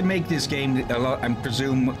actually to make this game, I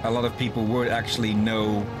presume a lot of people would actually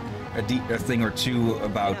know a thing or two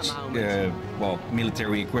about, well,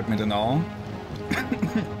 military equipment and all.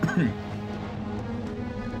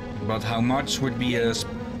 But how much would be a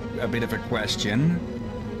bit of a question.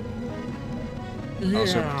 Yeah.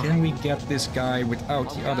 Also, can we get this guy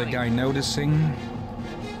without the other guy noticing?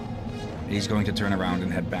 He's going to turn around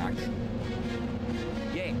and head back.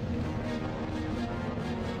 Yeah.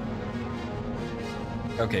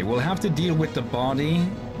 Okay, we'll have to deal with the body.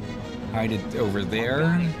 Hide it over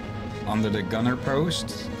there, under the gunner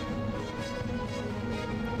post.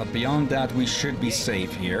 But beyond that, we should be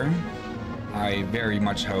safe here. I very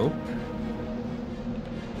much hope.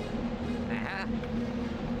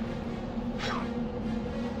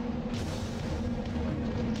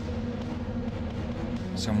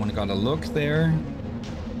 Someone got a look there.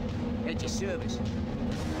 At your service.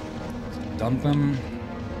 Dump them.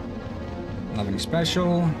 Nothing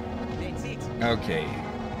special. That's it. Okay.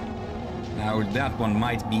 Now that one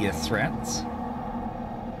might be a threat.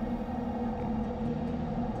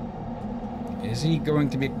 Is he going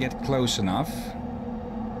to get close enough?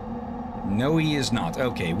 No, he is not.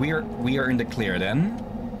 Okay, we are in the clear then.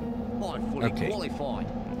 I'm fully qualified.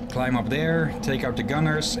 Climb up there, take out the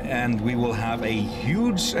gunners, and we will have a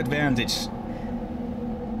huge advantage.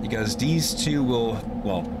 Because these two will,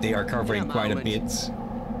 well, they are covering quite a bit.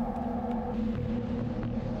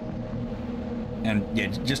 And yeah,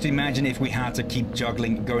 just imagine if we had to keep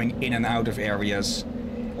juggling, going in and out of areas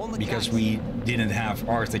because we didn't have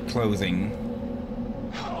Arctic clothing.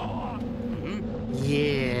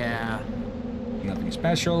 Yeah. Nothing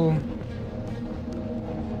special.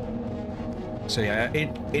 So yeah,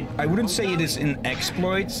 I wouldn't say it is an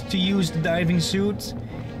exploit to use the diving suit.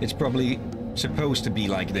 It's probably supposed to be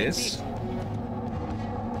like this.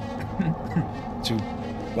 To,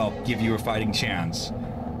 well, give you a fighting chance.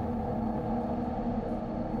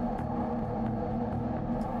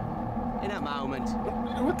 In a moment.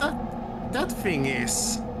 What that thing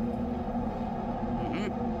is?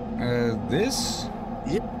 This?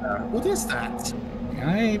 Yeah, what is that?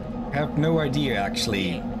 I have no idea,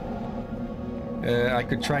 actually. I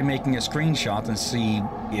could try making a screenshot and see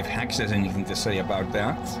if Hex has anything to say about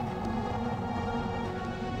that.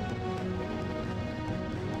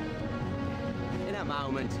 In a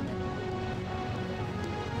moment.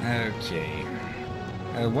 Okay.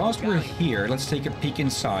 Whilst we're here, let's take a peek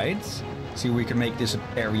inside. See if we can make this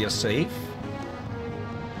area safe.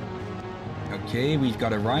 Okay, we've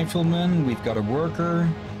got a rifleman, we've got a worker.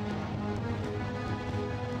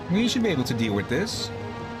 We should be able to deal with this.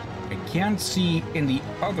 I can't see in the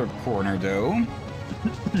other corner, though.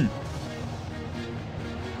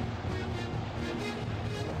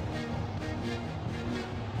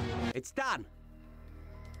 It's done.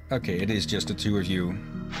 Okay, it is just the two of you.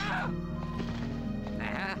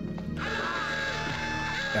 Yeah.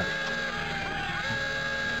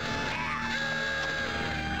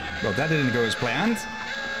 Well, that didn't go as planned.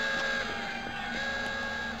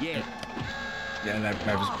 Yeah. Yeah,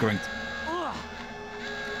 I was going to...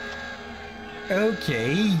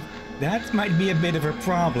 Okay, that might be a bit of a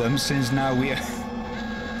problem, since now we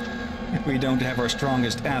don't have our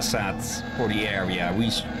strongest assets for the area.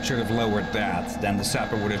 We should have lowered that, then the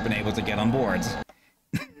sapper would have been able to get on board.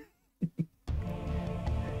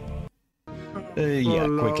 Yeah,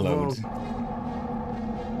 quick load.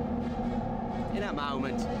 In a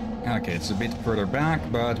moment. Okay, it's a bit further back,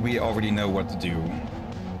 but we already know what to do.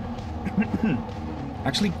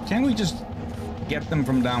 Actually, can we just get them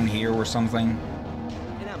from down here or something?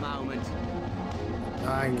 In a moment.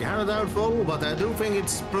 I'm kind of doubtful, but I do think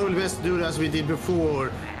it's probably best to do it as we did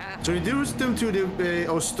before. To reduce them to the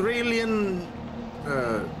Australian...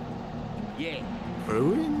 Yeah.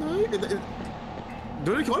 Bowie knife?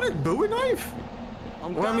 Do they call it Bowie knife? Or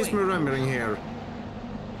am I misremembering here?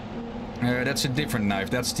 That's a different knife.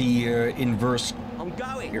 That's the inverse. I'm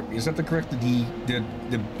going. Is that the correct?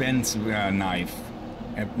 The bent knife.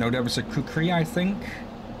 No, that was a kukri, I think.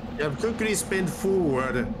 Yeah, kukri is bent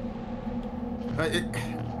forward.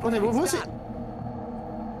 What was it?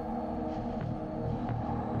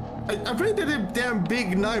 I think that a damn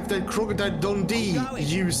big knife that Crocodile Dundee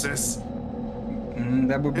uses.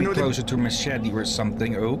 That would be closer to machete or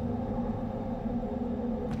something. Oh.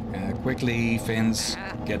 Quickly, Fins,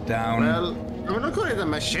 get down. Well, I'm not calling it a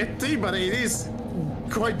machete, but it is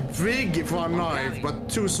quite big for a knife, but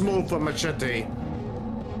too small for a machete.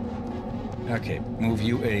 Okay, move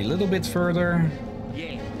you a little bit further.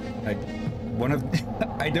 Yeah.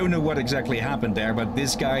 I don't know what exactly happened there, but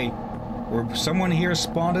this guy, or someone here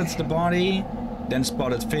spotted the body, then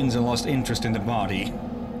spotted Fins and lost interest in the body.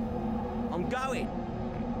 I'm going.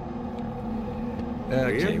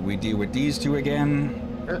 Okay, we deal with these two again.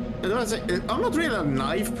 I'm not really a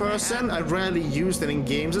knife person. I rarely use them in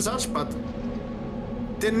games as such, but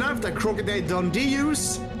the knife that Crocodile Dundee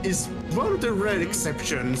use is one of the rare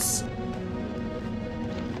exceptions.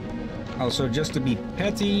 Also, just to be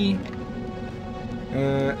petty,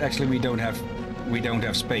 actually we don't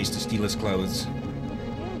have space to steal his clothes.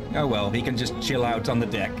 Oh well, he can just chill out on the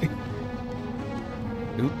deck.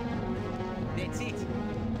 Oop. That's it.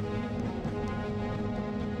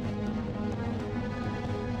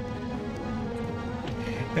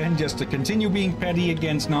 And just to continue being petty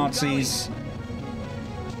against Nazis,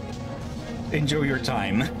 enjoy your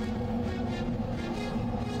time.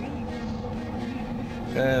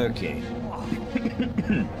 Okay.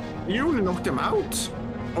 You only knocked them out?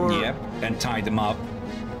 Or... Yep, and tied them up.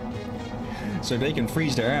 So they can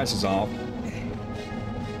freeze their asses off.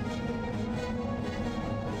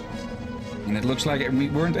 And it looks like we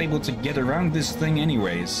weren't able to get around this thing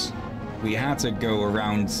anyways. We had to go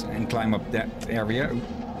around and climb up that area.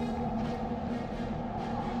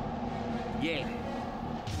 Yeah.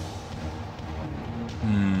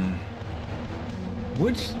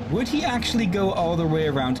 Would he actually go all the way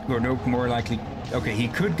around? Or no, more likely... Okay, he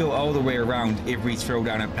could go all the way around if we throw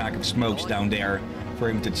down a pack of smokes down there for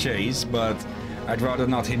him to chase, but I'd rather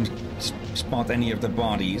not him spot any of the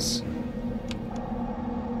bodies.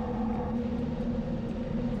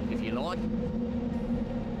 If you like.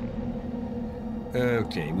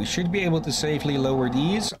 Okay, we should be able to safely lower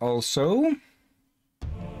these also.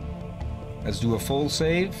 Let's do a full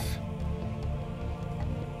save.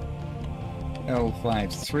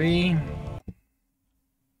 L53.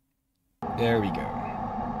 There we go.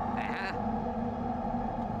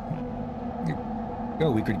 Oh,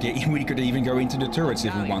 we could even go into the turrets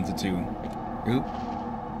if we wanted to. Oop.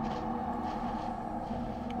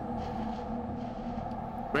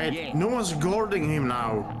 Wait, Yeah. no one's guarding him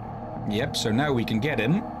now. Yep, so now we can get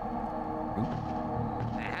him.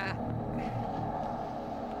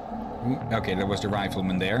 Oop. Okay, that was the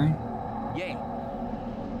rifleman there. Yeah.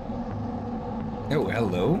 Oh,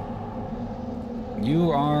 hello.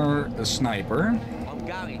 You are a sniper. I'm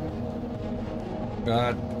going.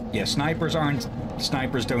 But, yeah, snipers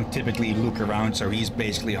don't typically look around, so he's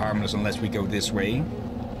basically harmless unless we go this way.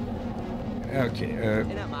 Okay,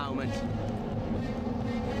 In a moment.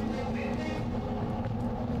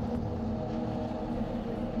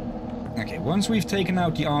 okay, once we've taken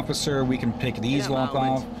out the officer, we can pick these In a lot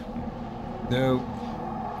moment. off. Though,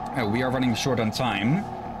 oh, we are running short on time.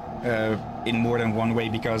 In more than one way,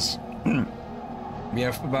 because we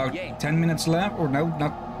have about 10 minutes left. Or no,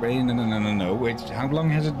 not... Wait, no. Wait, how long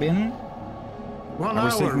has it been? 1 I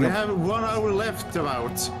was hour. thinking We of- have 1 hour left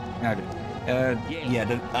about. Okay.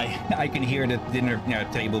 Yeah, I can hear the dinner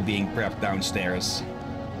table being prepped downstairs.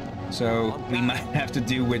 So we might have to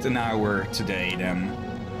do with an hour today then.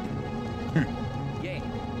 Yeah.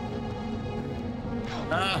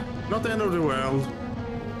 Not the end of the world.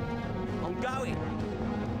 I'm going.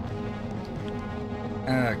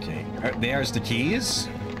 Okay, there's the keys.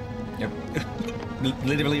 Yep.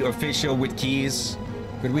 Literally official with keys.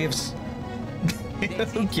 Could we have...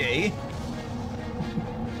 Okay.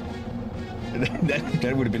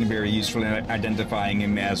 that would have been very useful in identifying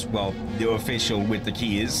him as, well, the official with the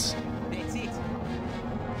keys. That's it.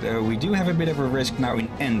 So we do have a bit of a risk now in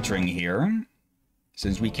entering here,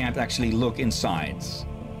 since we can't actually look inside.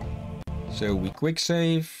 So we quick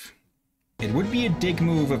save. It would be a dick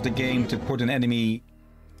move of the game to put an enemy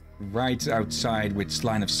right outside with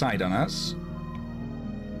line of sight on us.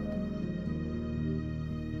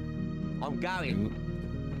 I'm going.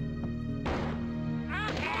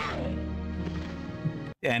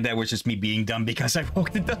 And that was just me being dumb because I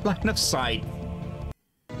walked in the line of sight.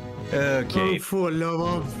 Okay. Oh, for love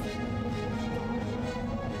of...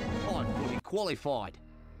 I'm fully qualified.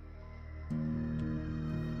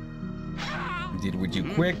 Did what you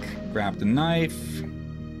quick, grab the knife.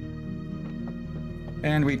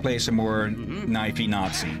 And we play some more knifey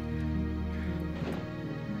Nazi.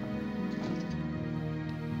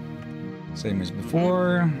 Same as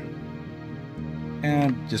before.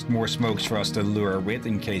 And just more smokes for us to lure with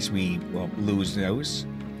in case we, well, lose those.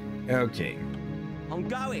 Okay. I'm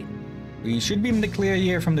going. We should be in the clear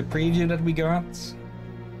here from the preview that we got.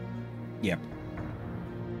 Yep.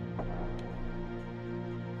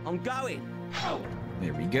 I'm going.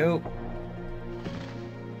 There we go.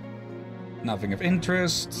 Nothing of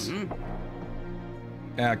interest.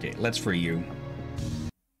 Okay, let's free you.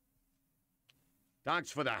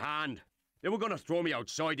 Thanks for the hand. They were going to throw me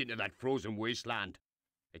outside into that frozen wasteland.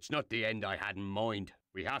 It's not the end I had in mind.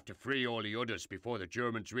 We have to free all the others before the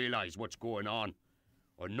Germans realize what's going on,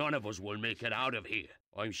 or none of us will make it out of here.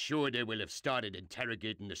 I'm sure they will have started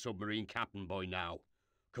interrogating the submarine captain by now.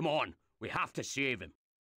 Come on, we have to save him.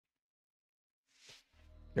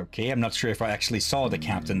 Okay, I'm not sure if I actually saw the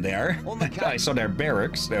captain there. On the I saw their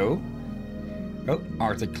barracks, though. Oh,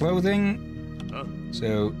 Arctic clothing. Huh?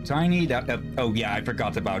 So, Tiny, oh yeah, I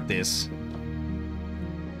forgot about this.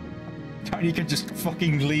 Tiny can just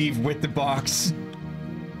fucking leave with the box.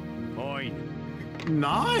 Fine.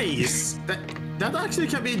 Nice! That actually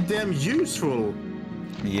can be damn useful.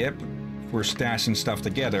 Yep, for stashing stuff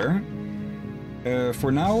together.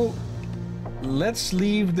 For now, let's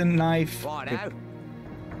leave the knife Right out.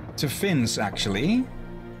 to Finn's, actually.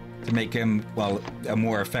 To make him, well, a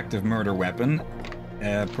more effective murder weapon.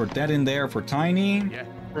 Put that in there for Tiny. Yeah.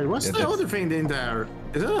 Wait, what's Yeah, the that's- other thing in there?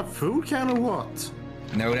 Is that a food can or what?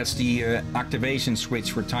 No, that's the activation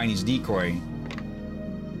switch for Tiny's decoy.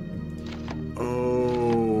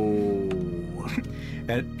 Oh.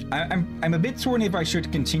 I'm a bit torn if I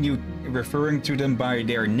should continue referring to them by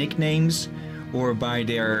their nicknames or by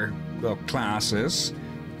their, well, classes.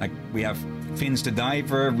 Like, we have Finn's the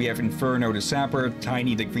Diver, we have Inferno the Sapper,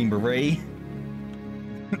 Tiny the Green Beret.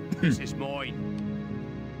 This is mine.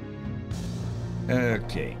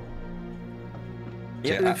 Okay.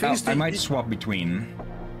 Yeah, Yeah, thanks I to- might swap between.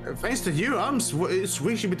 Thanks to you, I'm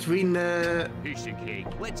switching between Piece of cake.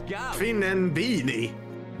 Let's go. Finn and Beanie.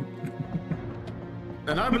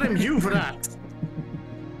 And I blame you for that.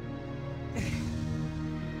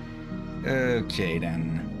 Okay,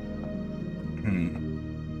 then.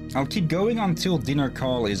 I'll keep going until dinner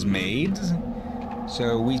call is made.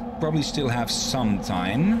 So we probably still have some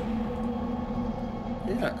time.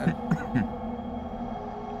 Yeah.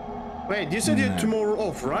 Wait, you said you're tomorrow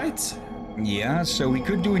off, right? Yeah, so we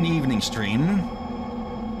could do an evening stream.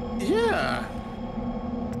 Yeah.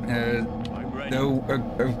 Though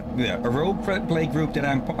a role play group that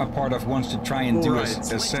I'm a part of wants to try and do a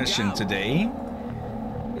session today.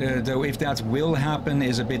 Though if that will happen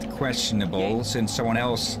is a bit questionable, since someone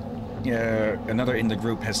else, another in the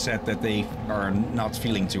group, has said that they are not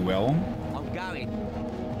feeling too well. I'm going.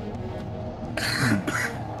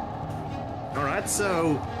 Alright,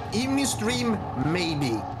 so evening stream,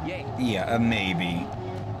 maybe. Yeah, maybe.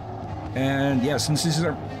 And yeah, since this is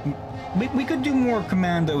our... We could do more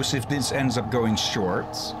Commandos if this ends up going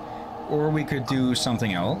short. Or we could do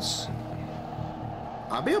something else.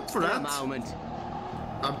 I'll be up for that. Moment.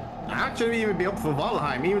 I'd actually even be up for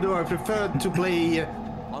Valheim, even though I prefer to play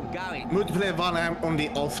I'm going. multiplayer Valheim on the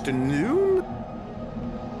afternoon.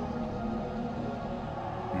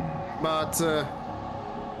 But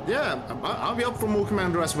yeah, I'll be up for more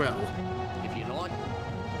Commander as well. If you like.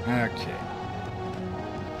 Okay.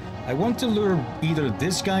 I want to lure either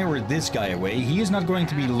this guy or this guy away. He is not going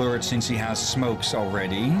to be lured since he has smokes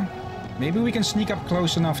already. Maybe we can sneak up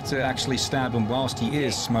close enough to actually stab him whilst he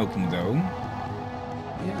is smoking, though.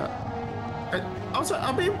 Yeah. Also,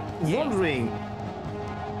 I've been wondering,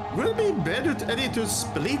 would it be better to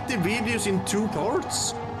split the videos in 2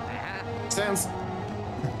 parts? Since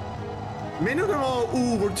many of them are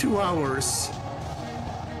over 2 hours.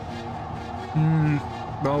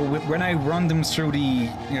 Well, when I run them through the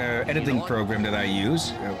editing program that I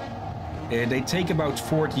use, they take about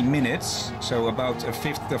 40 minutes, so about a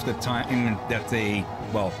fifth of the time that they,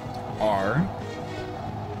 well, are.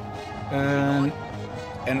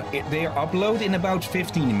 They upload in about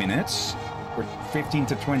 15 minutes, or 15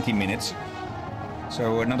 to 20 minutes.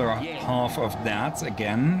 So another half of that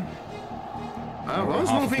again. I was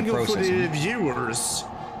more thinking for the viewers.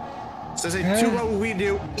 So a 2-hour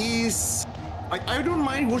video is... Like, I don't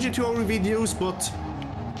mind watching 2-hour videos, but...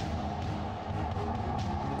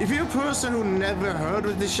 If you're a person who never heard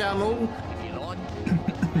of the channel,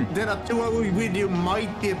 then a 2-hour video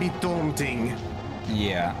might be a bit daunting.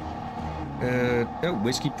 Yeah. Oh,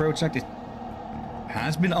 Whiskey Project, it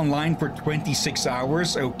has been online for 26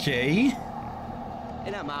 hours, okay.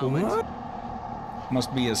 In a moment. What?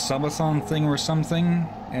 Must be a subathon thing or something.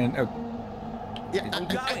 And Yeah,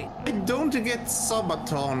 I don't get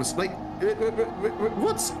subathons. Like,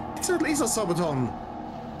 what's exactly is a subathon?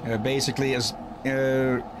 basically, as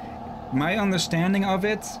my understanding of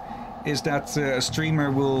it is that a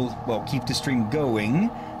streamer will, well, keep the stream going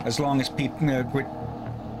as long as people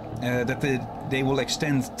that they will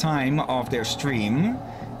extend time of their stream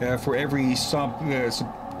for every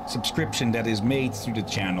subscription that is made to the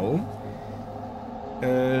channel.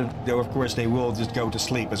 Though of course they will just go to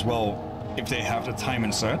sleep as well if they have the time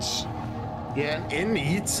and such. Yeah, and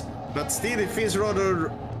eat, but still it feels rather...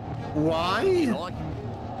 Why?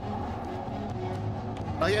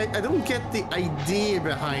 I don't get the idea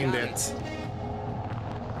behind it.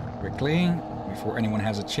 Quickly, before anyone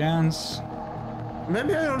has a chance.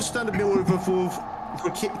 Maybe I understand a bit more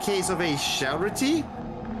for case of a charity.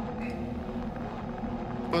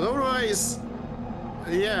 But otherwise,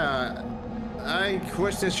 yeah, I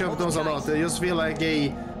question subathons a lot. They just feel like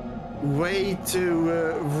a way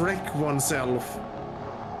to wreck oneself.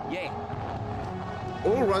 Yeah.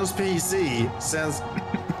 Or one's PC, since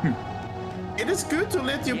it is good to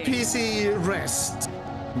let your PC rest.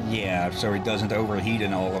 Yeah, so it doesn't overheat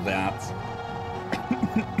and all of that.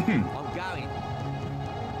 I'm going.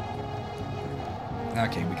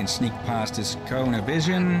 Okay, we can sneak past this cone of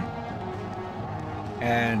vision.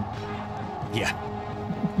 And yeah.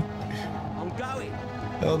 I'm going.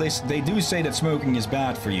 Well, they do say that smoking is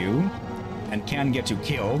bad for you and can get you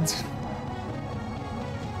killed.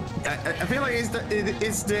 I feel like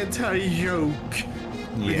it's the entire joke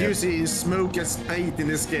with using smoke as bait in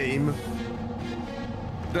this game.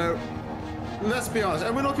 So, let's be honest,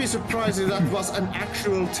 I would not be surprised if that was an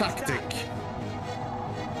actual tactic.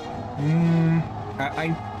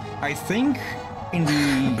 I think in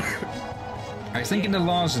the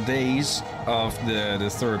last days of the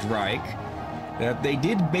Third Reich, that they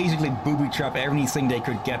did basically booby trap everything they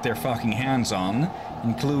could get their fucking hands on,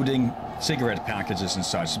 including cigarette packages and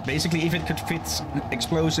such. Basically, if it could fit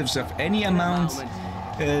explosives of any amount,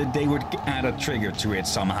 they would add a trigger to it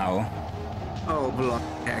somehow. Oh, bloody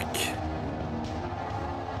heck.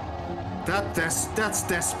 That's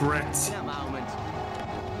desperate. In a moment.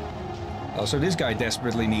 Also, this guy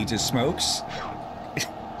desperately needs his smokes.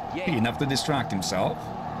 Enough to distract himself.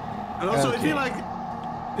 And also, Okay. I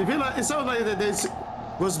feel like it sounds like that there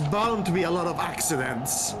was bound to be a lot of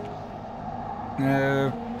accidents.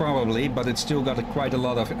 Probably, but it's still got quite a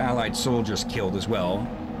lot of Allied soldiers killed as well.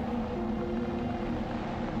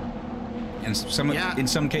 And in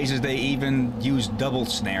some cases they even use double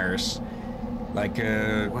snares. Like,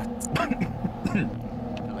 What?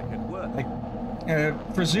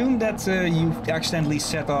 presume that you accidentally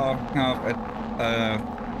set off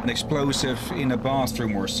an explosive in a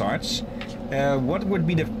bathroom or such. What would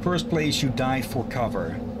be the first place you dive for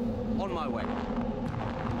cover? On my way.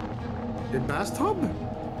 The bathtub?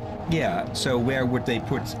 Yeah, so where would they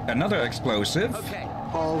put another explosive? Okay.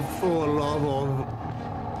 All full of...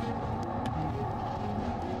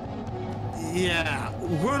 Yeah,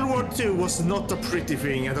 World War II was not a pretty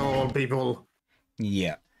thing at all, people.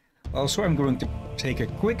 Yeah. Also, I'm going to take a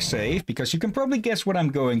quick save, because you can probably guess what I'm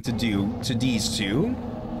going to do to these two.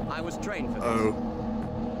 I was trained for this. Oh.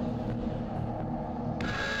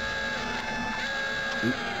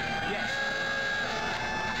 Yes.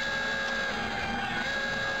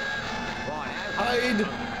 Right, Hide!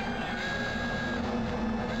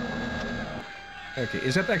 Okay,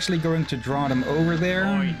 is that actually going to draw them over there?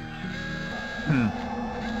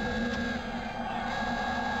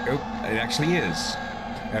 Oh, it actually is.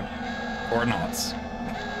 Or not.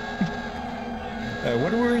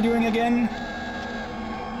 What were we doing again?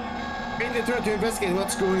 They try to investigate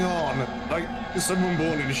what's going on. Like, is someone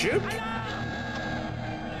born in a ship?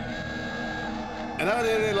 And now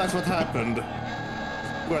they realize what happened.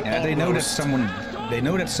 Well, Yeah, they know that almost. they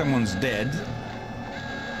know that someone's dead.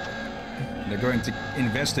 They're going to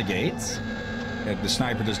investigate. The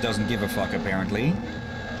sniper just doesn't give a fuck, apparently.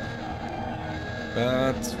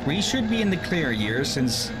 But we should be in the clear here,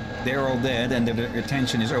 since they're all dead and their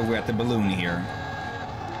attention is over at the balloon here.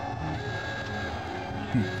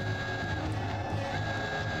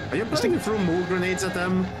 Are you planning to throw more grenades at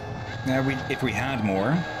them? If we had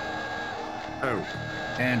more. Oh.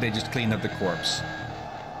 And they just cleaned up the corpse.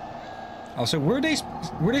 Also, were they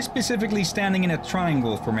specifically standing in a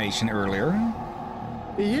triangle formation earlier?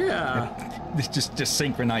 Yeah. It's just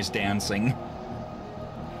synchronized dancing.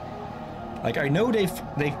 Like, I know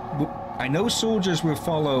I know soldiers will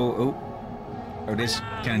follow. Oh, this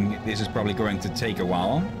is probably going to take a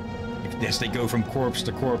while. Yes, they go from corpse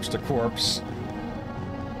to corpse to corpse.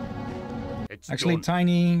 It's Actually, done.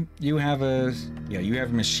 Tiny, you have a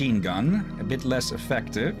machine gun, a bit less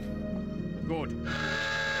effective. Good.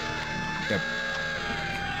 Yep.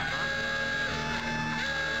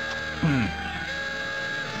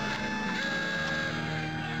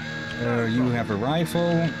 You have a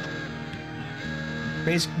rifle.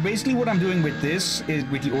 Basically, what I'm doing with this is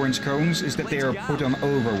with the orange cones is that they are put on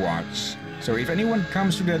overwatch. So if anyone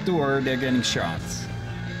comes through that door, they're getting shot.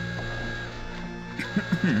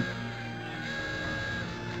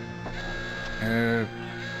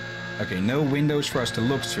 Okay, no windows for us to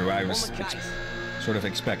look through. I was sort of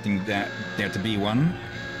expecting that there to be one.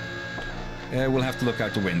 We'll have to look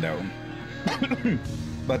out the window.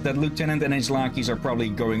 But that lieutenant and his lackeys are probably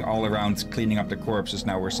going all around cleaning up the corpses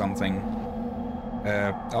now or something.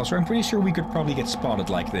 Also, I'm pretty sure we could probably get spotted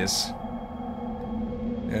like this.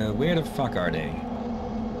 Where the fuck are they?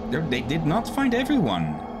 They did not find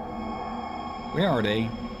everyone. Where are they?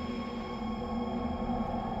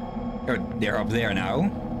 Oh, they're up there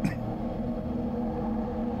now.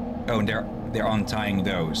 Oh, and they're untying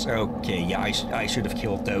those. Okay, yeah, I should have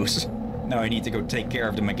killed those. Now I need to go take care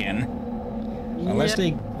of them again. Unless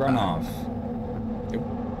they run off.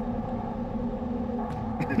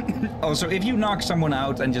 Also, if you knock someone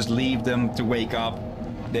out and just leave them to wake up,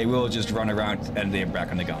 they will just run around and they're back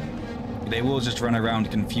on the gun. They will just run around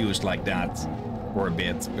confused like that for a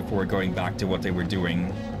bit before going back to what they were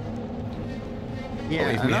doing. Yeah, Oh,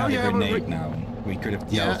 if we now had you a have grenade now, we could have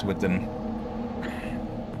dealt with them.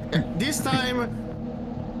 This time,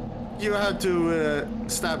 you have to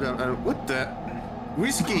stab them. What the?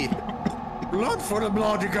 Whiskey! Blood for the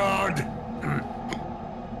bloody guard!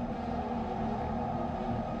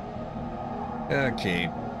 Okay,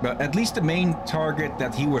 but at least the main target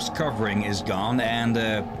that he was covering is gone, and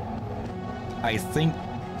I think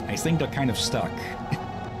they're kind of stuck.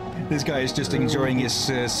 This guy is just enjoying his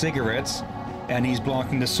cigarettes, and he's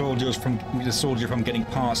blocking the soldier from getting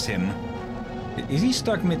past him. Is he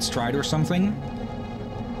stuck mid-stride or something?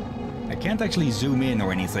 I can't actually zoom in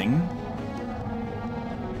or anything.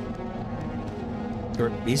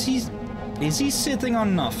 Or is he sitting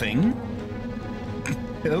on nothing?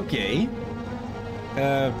 Okay.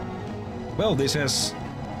 Well, this has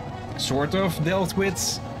sort of dealt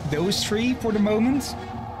with those three for the moment.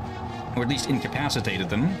 Or at least incapacitated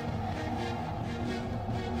them.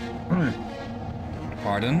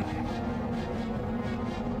 Pardon.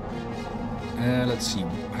 Let's see.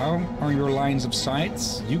 How are your lines of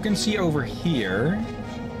sight? You can see over here.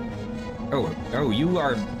 Oh, you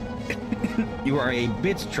are... you are a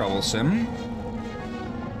bit troublesome.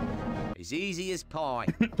 As easy as pie.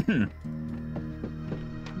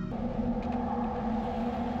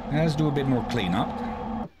 Let's do a bit more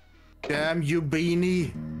cleanup. Damn you,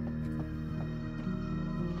 Beanie.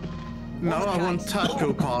 Now I want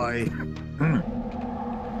taco pie.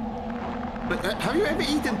 But have you ever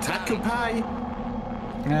eaten taco pie?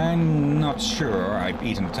 I'm not sure. I've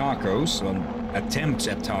eaten tacos, attempts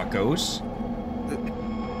at tacos.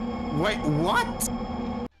 Wait, what?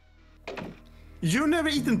 You never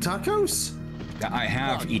eaten tacos? I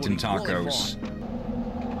have eaten tacos.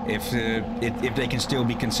 If they can still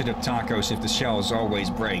be considered tacos if the shells always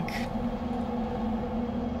break.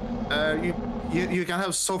 You can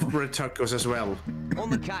have soft bread tacos as well. On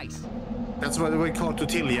the case. That's what we call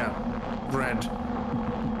tortilla bread.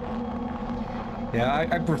 Yeah,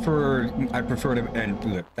 I prefer them,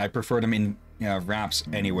 and I prefer them in wraps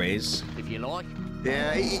anyways. If you like.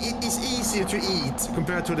 Yeah, it's easier to eat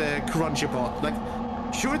compared to the crunchy part. Like,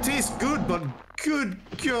 sure it tastes good, but good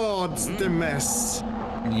God, the mess.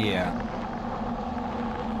 Yeah.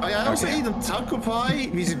 I also eaten taco pie,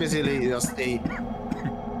 which is basically just a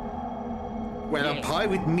pie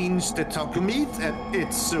with minced taco meat, and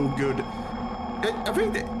it's so good. I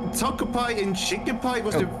think the taco pie and chicken pie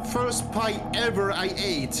was the first pie ever I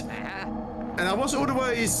ate, and I was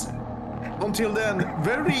otherwise, until then,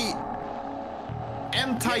 very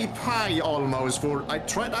anti-pie almost. For I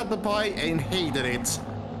tried apple pie and hated it.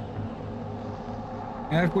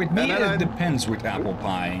 With me, it depends with apple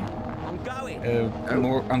pie. I'm going.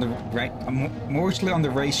 More on the mostly on the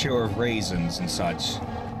ratio of raisins and such.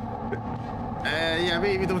 Yeah,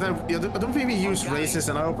 we don't have. I don't think we use raisins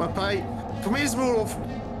in apple pie. For me, it's more of.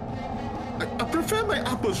 I prefer my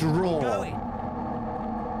apples raw.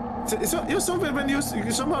 So something when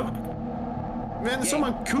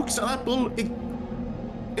someone cooks an apple, it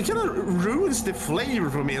kind of ruins the flavor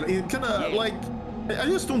for me. It kind of like. I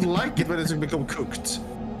just don't like it when it's become cooked.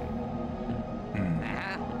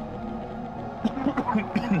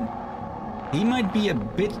 He might be a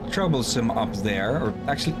bit troublesome up there, or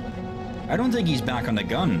actually, I don't think he's back on the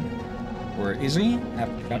gun. Or is he?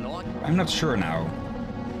 I'm not sure now.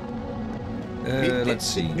 Let's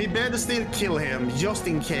see. We better still kill him, just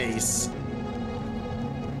in case.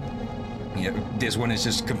 Yeah, this one is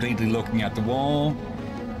just completely looking at the wall.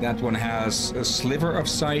 That one has a sliver of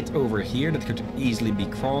sight over here that could easily be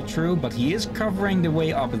crawled through, but he is covering the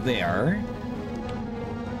way up there.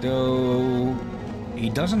 Though he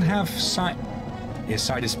doesn't have sight. His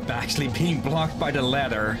sight is actually being blocked by the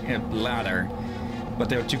ladder. But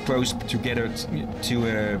they're too close together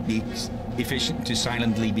to be efficient to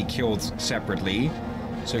silently be killed separately.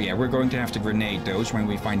 So yeah, we're going to have to grenade those when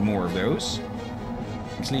we find more of those.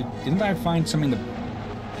 Actually, didn't I find some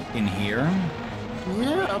in here?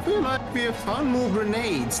 Yeah, I feel like we have found more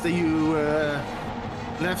grenades that you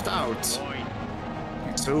left out.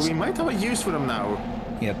 So we might have a use for them now.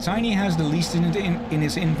 Yeah, Tiny has the least in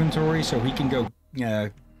his inventory, so he can go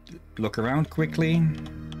look around quickly.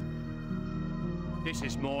 This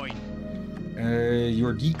is mine.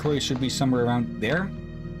 Your decoy should be somewhere around there.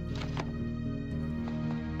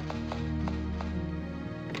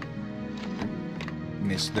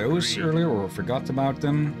 Missed those earlier or forgot about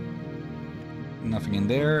them. Nothing in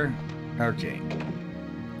there. Okay.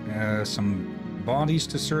 Some bodies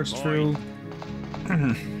to search through.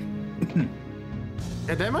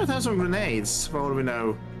 Yeah, they might have some grenades, for all we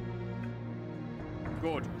know.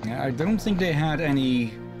 Good. Yeah, I don't think they had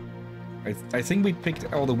any. I think we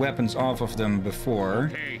picked all the weapons off of them before.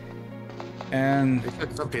 Okay. And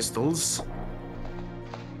some pistols.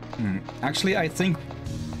 Actually, I think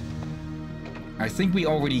we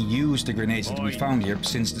already used the grenades that we found here,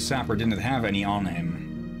 since the sapper didn't have any on him.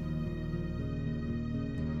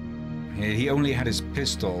 He only had his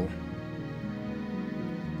pistol.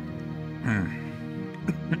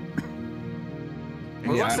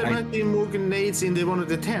 Well, yeah, there might be more grenades in one of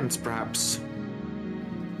the tents, perhaps.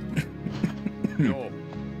 No.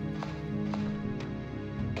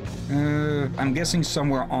 I'm guessing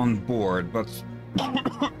somewhere on board, but...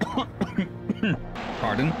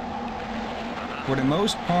 Pardon? For the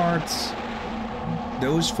most part,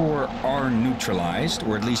 those four are neutralized,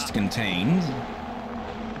 or at least contained.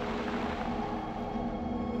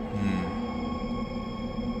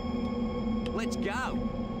 Let's go.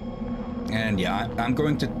 And yeah, I'm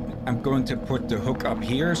going to put the hook up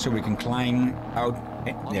here so we can climb out,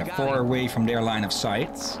 far away from their line of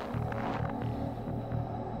sight.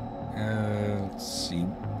 Let's see.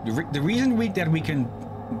 The reason that we can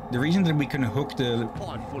the reason that we can hook the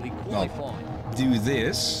Pod fully qualified. do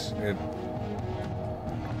this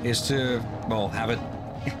is to have it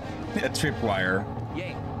a tripwire.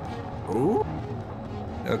 Yeah. Ooh,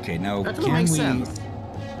 Okay, now that can makes we? sense.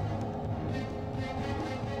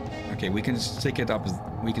 Okay, we can stick it up.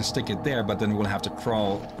 We can stick it there, but then we'll have to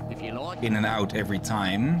crawl If you like. in and out every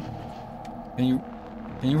time. Can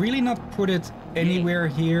you really not put it anywhere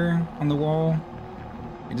here on the wall?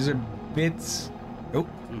 It is a bit. Oh,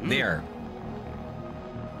 there.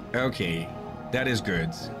 Okay, that is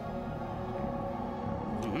good.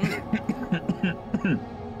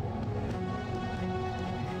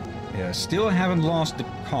 Yeah, still haven't lost the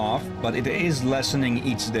cough, but it is lessening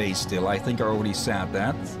each day still. I think I already said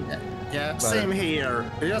that. Yeah, same here.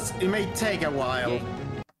 It may take a while.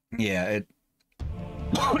 Yeah, it...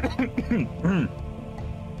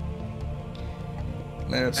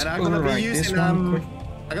 Let's And I'm gonna be overwrite this using one quick.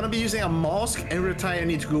 I'm gonna be using a mask every time I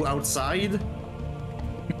need to go outside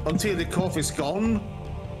until the cough is gone.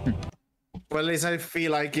 Well, at least I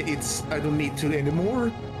feel like I don't need to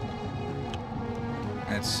anymore.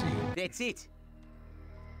 Let's see. That's it.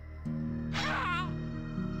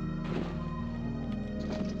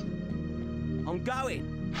 I'm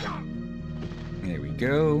going. There we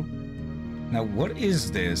go. Now, what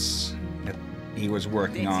is this that he was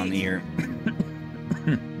working on here?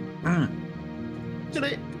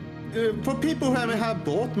 Actually, for people who haven't had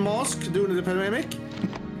bought masks during the pandemic,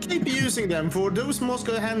 keep using them, for those masks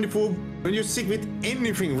are handy for when you're sick with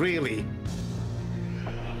anything, really.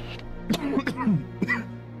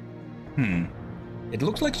 It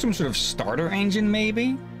looks like some sort of starter engine,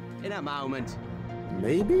 maybe? In a moment.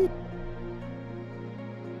 Maybe?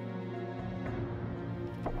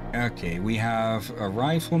 Okay, we have a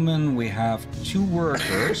rifleman, we have 2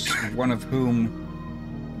 workers, one of whom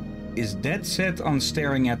is dead set on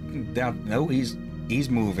staring at that. No, he's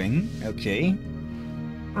moving. Okay.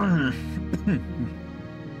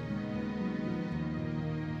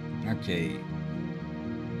 Okay.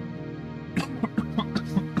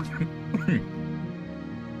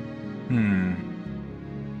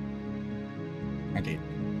 Okay.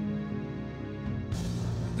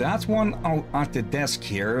 That one at the desk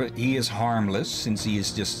here, he is harmless since he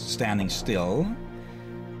is just standing still.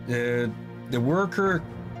 The worker,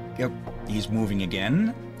 yep, he's moving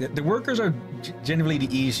again. The workers are generally the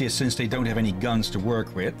easiest since they don't have any guns to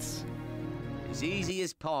work with. As easy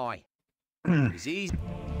as pie. As easy.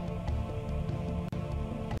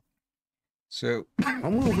 So, I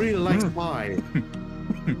would really like pie.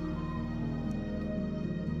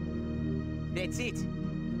 That's it.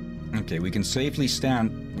 okay, we can safely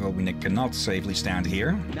stand. Well, we cannot safely stand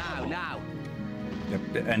here. Now, now.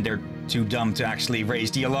 Yep, and they're too dumb to actually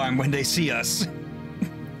raise the alarm when they see us.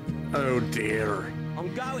 Oh dear.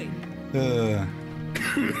 I'm going.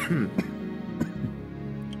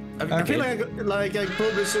 I feel like I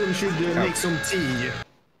probably soon should make some tea.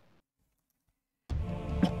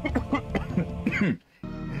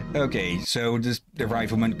 Okay, so the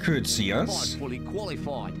rifleman could see Pod us. fully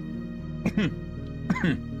qualified.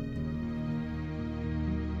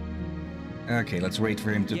 Okay, let's wait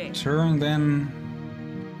for him to Yeah. turn then.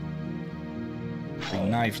 We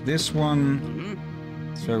knife this one.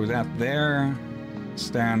 Throw that there.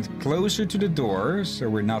 Stand closer to the door, so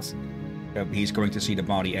we're not... he's going to see the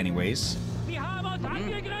body anyways.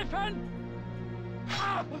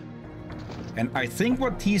 And I think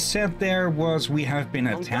what he said there was we have been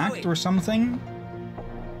attacked or something.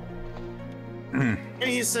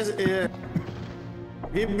 He says,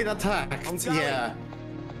 we've been attacked, yeah.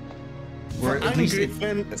 Or at least it,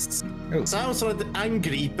 Angripen oh. sounds like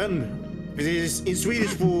angripen. It is in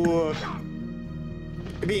Swedish for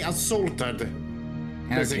being assaulted,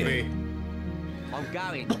 basically. I'm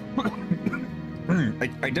going.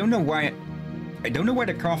 I don't know why. I don't know why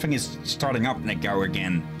the coughing is starting up, Nico,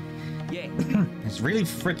 again. Yeah. It's really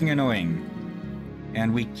freaking annoying.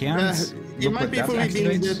 And we can't. It look might what be that for we've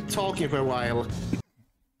been activates. talking for a while.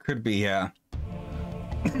 Could be, yeah.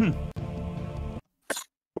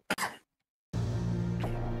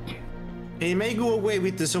 He may go away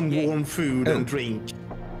with some warm food and drink.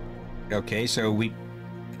 Okay, so we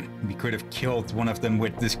could have killed one of them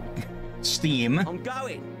with this steam. I'm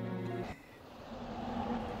going.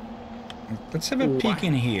 Let's have a peek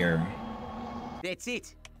in here. That's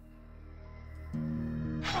it.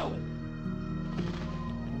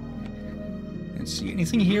 Let's see,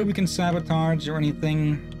 anything here we can sabotage or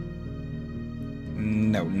anything?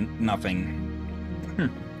 No, nothing.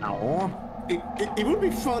 Oh, it would be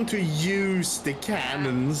fun to use the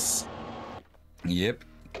cannons. Yep.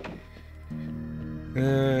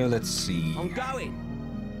 Let's see. I'm going.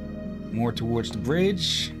 more towards the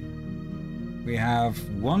bridge. We have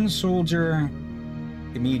one soldier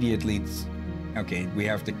immediately. Okay, we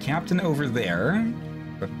have the captain over there.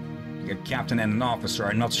 But a captain and an officer.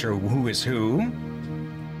 I'm not sure who is who.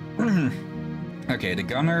 Okay, the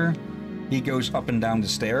gunner, he goes up and down the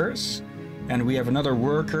stairs. And we have another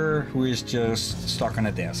worker who is just stuck on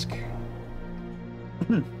a desk.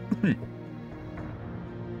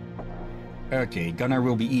 Okay, gunner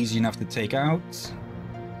will be easy enough to take out.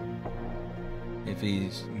 If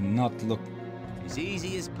he's not As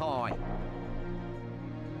easy as pie.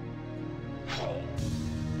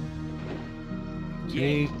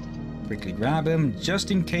 Okay, quickly grab him,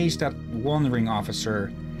 just in case that wandering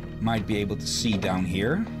officer might be able to see down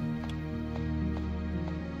here.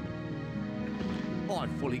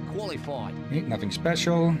 I'm fully qualified. Okay, nothing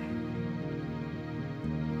special.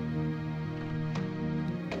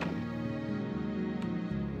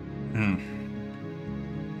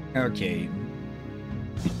 Okay.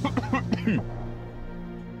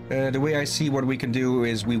 The way I see what we can do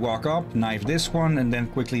is we walk up, knife this one, and then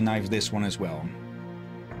quickly knife this one as well.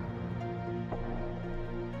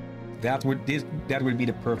 That would be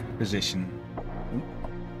the perfect position.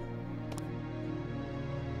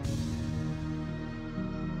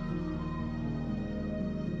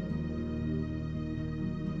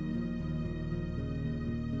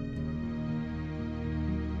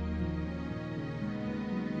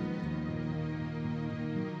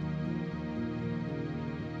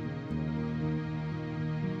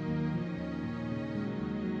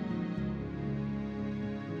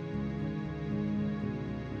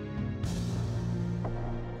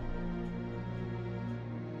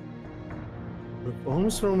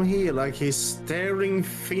 Almost from here, like he's staring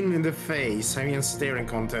Finn in the face, having a staring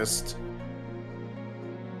contest.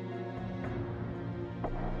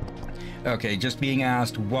 Okay, just being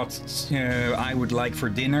asked what I would like for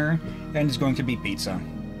dinner, and it's going to be pizza.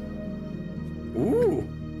 Ooh,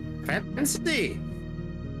 fancy!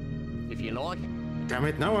 If you like. Damn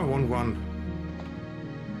it, now I want one.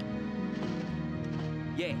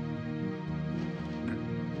 Yeah.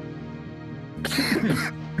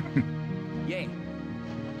 Yeah.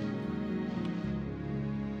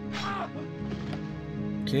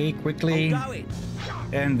 Okay, quickly. I'm going.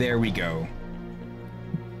 And there we go.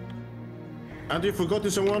 And you forgot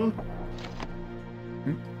someone?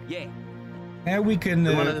 Yeah. We can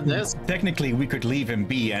this? technically we could leave him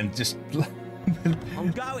be and just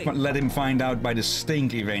I'm going. let him find out by the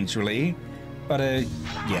stink eventually. But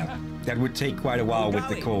yeah, that would take quite a while with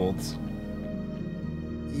the cold.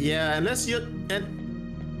 Yeah, unless you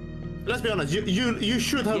let's be honest, you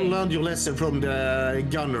should have learned your lesson from the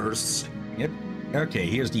gunners. Yep. Okay,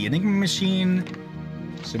 here's the Enigma machine.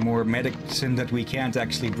 Some more medicine that we can't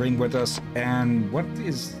actually bring with us. And what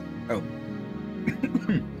is... Oh.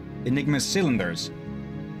 Enigma cylinders.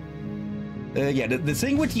 Yeah, the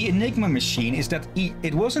thing with the Enigma machine is that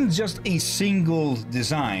it wasn't just a single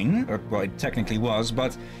design, or well, it technically was,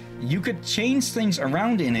 but you could change things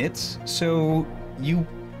around in it, so you...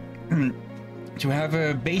 to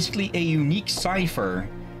have basically a unique cipher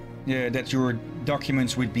that your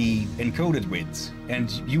documents would be encoded with, and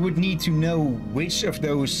you would need to know which of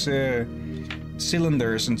those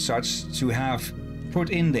cylinders and such to have put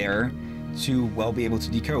in there to well be able to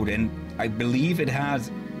decode. And I believe it had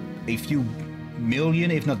a few million,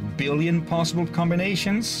 if not billion, possible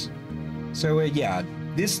combinations. So yeah,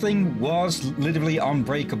 this thing was literally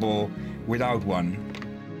unbreakable without one.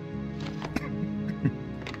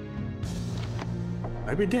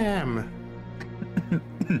 I'd be damn.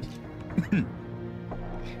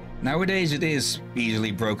 Nowadays it is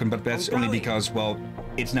easily broken, but that's only because, well,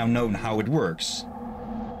 it's now known how it works.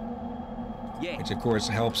 Yeah. Which of course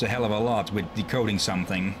helps a hell of a lot with decoding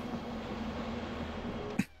something.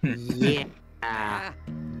 Yeah.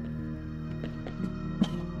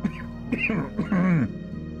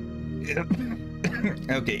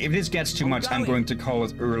 Okay, if this gets too much, I'm going to call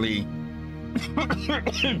it early.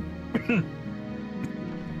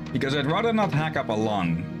 Because I'd rather not hack up a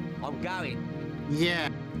lung. I'm going. Yeah,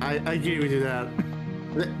 I agree with you that.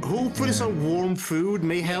 Hopefully some warm food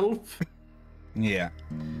may help. Yeah.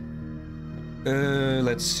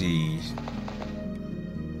 Let's see.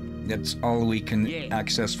 That's all we can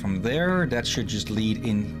access from there. That should just lead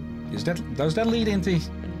in. Does that lead into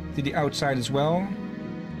the outside as well?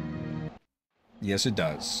 Yes, it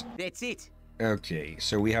does. That's it. Okay,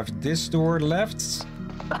 so we have this door left,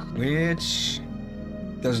 which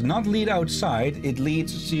does not lead outside. It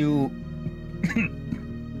leads to...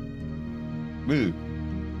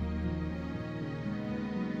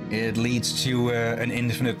 It leads to an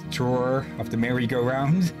infinite tour of the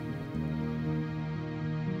merry-go-round.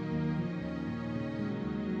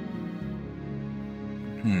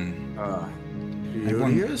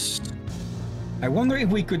 Curious? I wonder if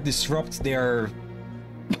we could disrupt their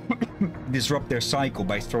cycle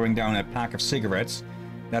by throwing down a pack of cigarettes.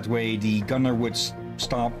 That way the gunner would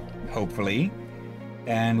stop, hopefully,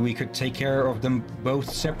 and we could take care of them both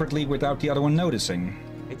separately without the other one noticing.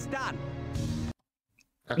 It's done.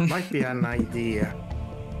 That might be an idea.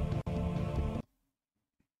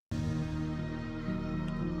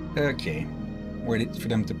 Okay, wait for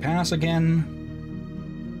them to pass again.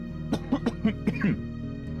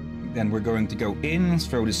 Then we're going to go in,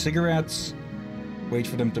 throw the cigarettes, wait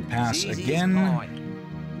for them to pass again,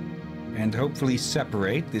 and hopefully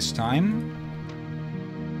separate this time.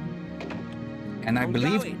 And I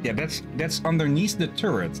believe, yeah, that's underneath the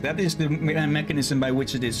turret. That is the mechanism by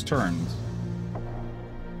which it is turned.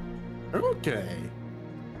 Okay.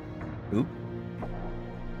 Oop.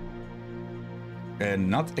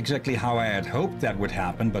 Not exactly how I had hoped that would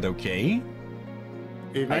happen, but okay.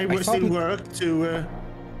 It may still work to...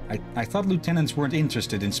 I thought lieutenants weren't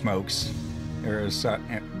interested in smokes. I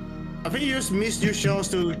think you just missed your chance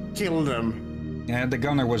to kill them. Yeah, the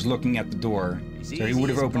gunner was looking at the door, so he would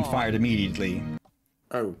have opened fire immediately.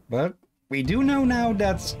 Oh. But we do know now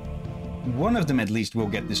that one of them at least will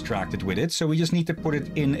get distracted with it, so we just need to put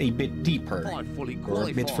it in a bit deeper, or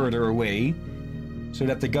a bit further away, so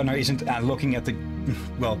that the gunner isn't looking at the,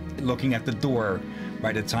 well, looking at the door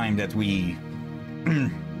by the time that we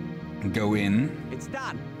go in. It's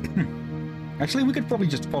done. Actually, we could probably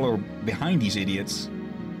just follow behind these idiots.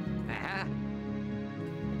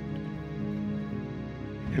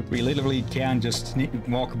 We literally can just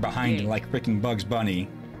walk behind like freaking Bugs Bunny.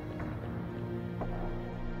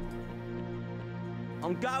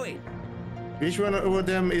 I'm going. Which one of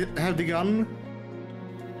them have the gun?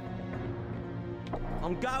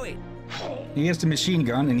 I'm going. He has the machine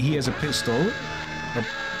gun and he has a pistol. I'm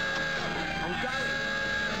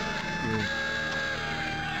going.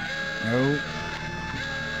 No.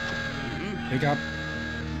 Pick up.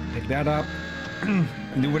 Pick that up.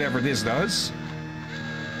 Do whatever this does.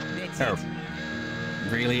 Oh.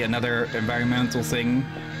 Really? Another environmental thing?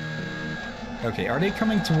 Okay, are they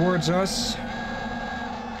coming towards us?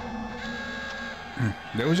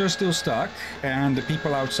 Those are still stuck, and the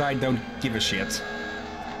people outside don't give a shit.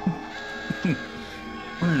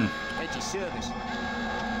 Edgy service.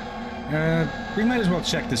 We might as well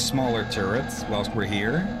check the smaller turret whilst we're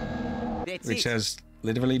here. Which has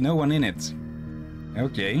literally no one in it.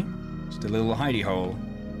 Okay, just a little hidey hole.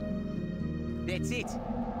 That's it.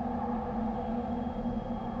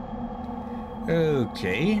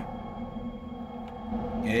 Okay.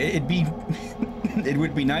 It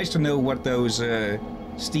would be nice to know what those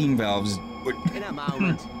steam valves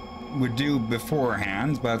would do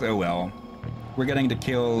beforehand, but oh well. We're getting the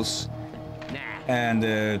kills, and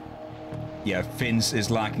yeah, Vince is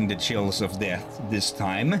lacking the chills of death this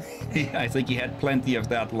time. I think he had plenty of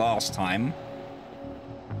that last time.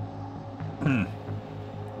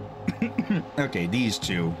 Okay, these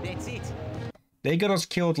two. That's it. They got us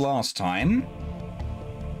killed last time.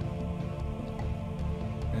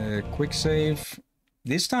 Quick save.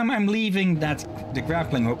 This time I'm leaving the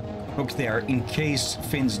grappling hook there in case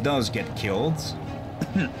Vince does get killed.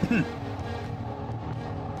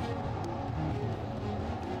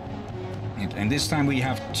 And this time we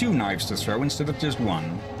have 2 knives to throw instead of just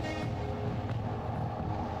 1.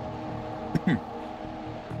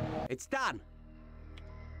 It's done.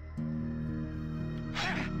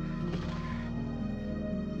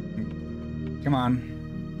 Come on.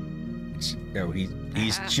 Oh,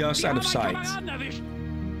 he's just out of sight.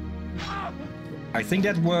 I think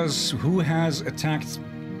that was who has attacked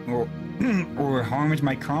or harmed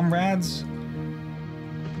my comrades,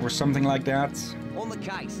 or something like that. On the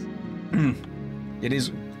case. It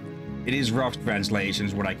is rough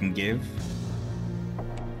translations what I can give,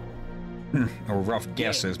 or rough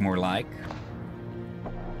guesses more like.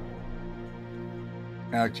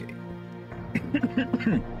 Okay.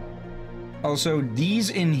 Also, these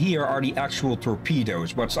in here are the actual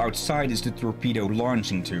torpedoes. What's outside is the torpedo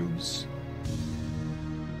launching tubes.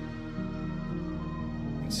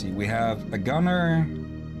 Let's see, we have a gunner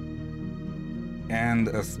and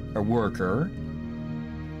a worker.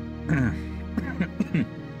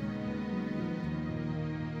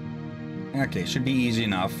 Okay, should be easy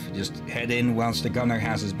enough. Just head in whilst the gunner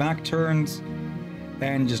has his back turned.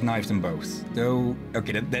 And just knife them both. Though,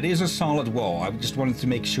 okay, that is a solid wall. I just wanted to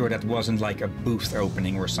make sure that wasn't like a booth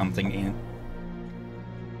opening or something in...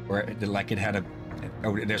 Or like it had a...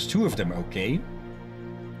 Oh, there's 2 of them, okay.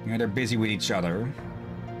 Yeah, they're busy with each other.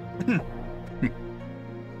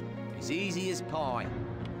 As easy as pie.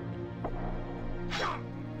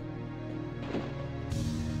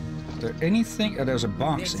 there anything? Oh, there's a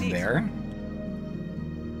box in there.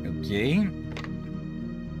 Okay.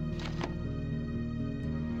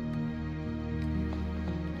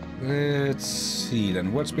 Let's see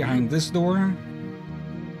then. What's behind this door?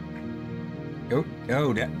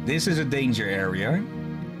 Oh, this is a danger area.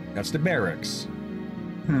 That's the barracks.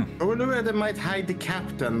 I wonder where they might hide the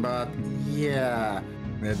captain, but yeah.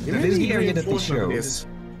 That is the area that they show.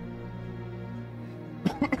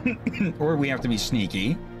 Or we have to be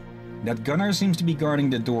sneaky. That gunner seems to be guarding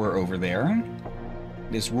the door over there.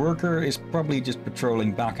 This worker is probably just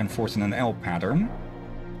patrolling back and forth in an L pattern.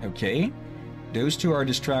 Okay. Those two are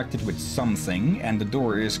distracted with something, and the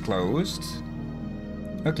door is closed.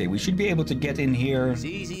 Okay, we should be able to get in here. As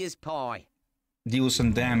easy as pie. Deal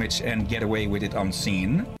some damage and get away with it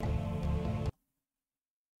unseen.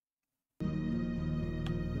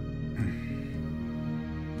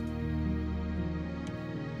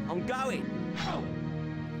 I'm going.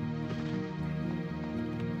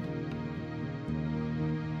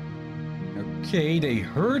 Okay, they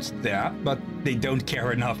heard that, but they don't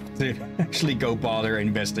care enough to actually go bother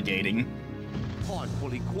investigating. I'm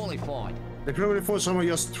fully qualified. They probably thought someone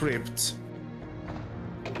just tripped.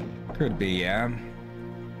 Could be, yeah.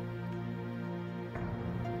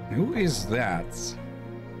 Who is that?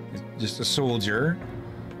 It's just a soldier.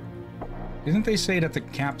 Didn't they say that the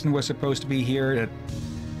captain was supposed to be here? That,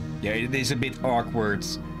 yeah, it is a bit awkward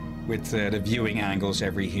with the viewing angles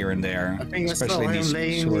every here and there. I think especially I these saw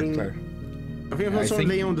him short. I think I saw him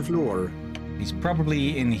laying on the floor. He's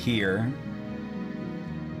probably in here.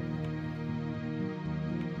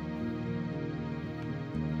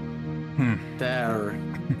 There,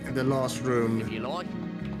 in the last room. If you like.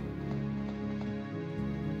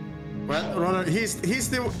 Well, Ronald, he's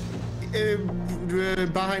the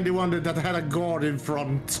behind the one that had a guard in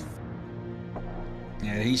front.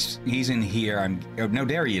 Yeah, he's in here. Oh, no,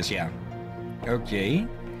 there he is. Yeah. Okay.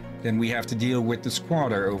 Then we have to deal with the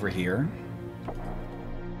squatter over here.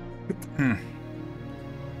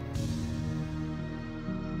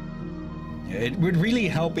 It would really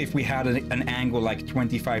help if we had an angle like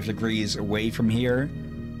 25 degrees away from here.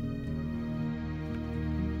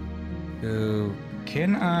 So,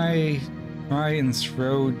 can I try and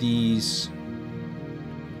throw these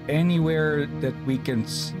anywhere that we can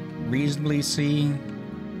reasonably see?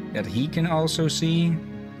 That he can also see?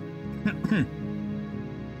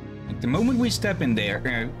 The moment we step in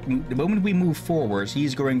there, the moment we move forwards,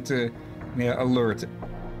 he's going to alert.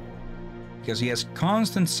 Because he has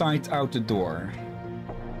constant sight out the door.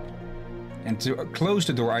 And to close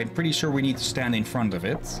the door, I'm pretty sure we need to stand in front of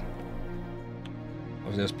it.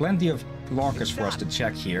 Well, there's plenty of lockers for us to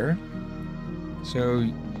check here. So,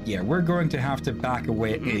 yeah, we're going to have to back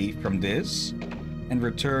away from this and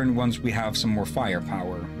return once we have some more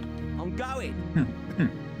firepower. I'm going.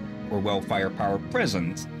 Or, well, firepower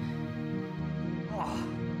present.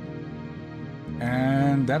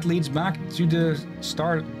 And that leads back to the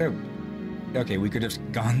start. Oh. Okay, we could have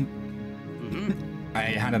gone. I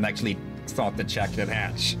hadn't actually thought to check that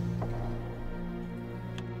hatch.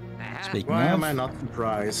 Speaking Why of, am I not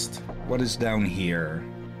surprised? what is down here?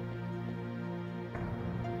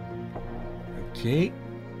 Okay.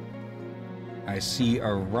 I see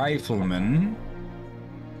a rifleman.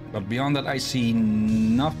 But beyond that, I see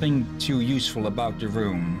nothing too useful about the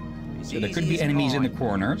room. So there could be enemies in the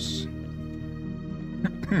corners.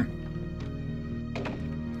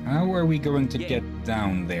 How are we going to get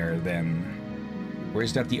down there then? Or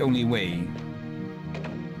is that the only way?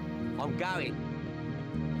 I'm going.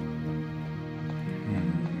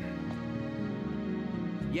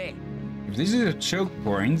 Yeah. If this is a choke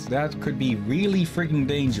point, that could be really freaking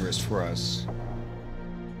dangerous for us.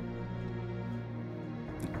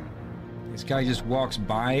 This guy just walks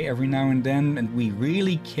by every now and then, and we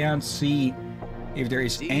really can't see if there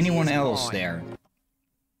is anyone else there.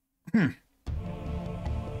 So,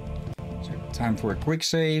 time for a quick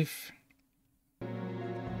save.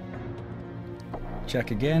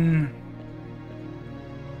 Check again.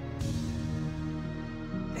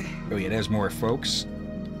 Oh yeah, there's more folks.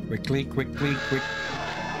 Quickly, quick. Yep.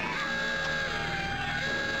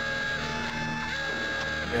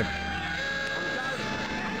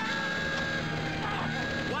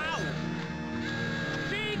 Wow.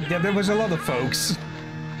 Yeah, there was a lot of folks.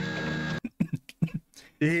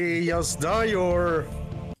 He just die or...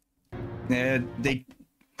 They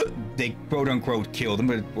quote unquote killed him,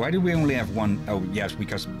 but why do we only have one? Oh yes,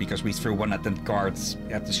 because we threw one at the guards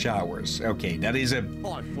at the showers. Okay, that is a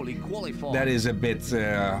I'm fully qualified. that is a bit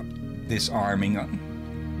disarming.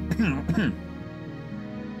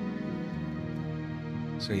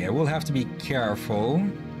 So yeah, we'll have to be careful.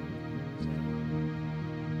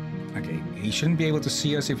 Okay, he shouldn't be able to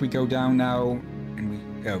see us if we go down now. And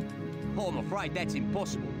we... Oh, Oh, I'm afraid that's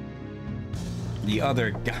impossible. the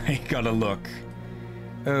other guy got a look.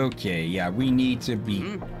 Okay, yeah, we need to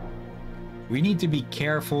be... We need to be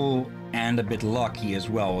careful and a bit lucky as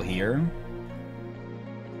well here.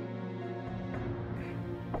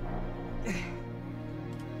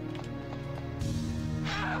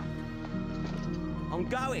 I'm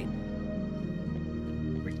going.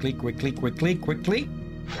 Quickly.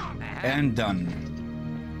 And done.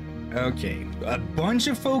 Okay, a bunch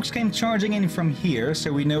of folks came charging in from here,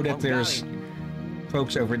 so we know that there's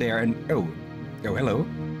folks over there. And oh, hello.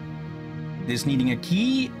 This needing a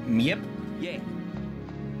key? Yep. Yeah.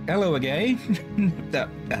 Hello again.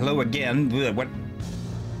 Hello again. What?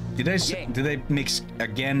 Did I mix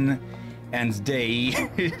again and day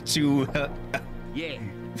to? Yeah.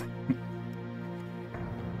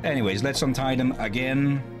 Anyways, let's untie them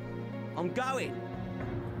again. I'm going.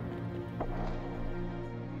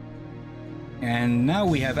 And now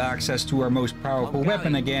we have access to our most powerful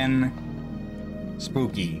weapon again,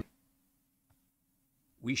 Spooky.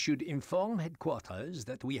 We should inform headquarters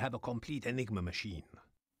that we have a complete Enigma machine.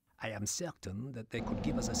 I am certain that they could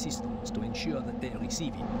give us assistance to ensure that they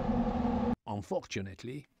receive it.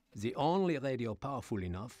 Unfortunately, the only radio powerful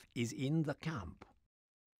enough is in the camp.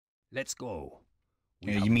 Let's go.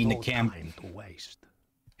 We have you mean no the camp? Time to waste.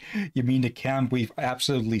 You mean the camp we've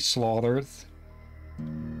absolutely slaughtered?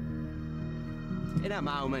 In a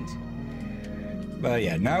moment. But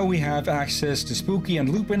yeah, now we have access to Spooky and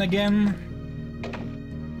Lupin again.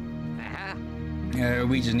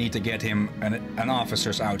 We just need to get him an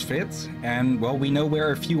officer's outfit, and well, we know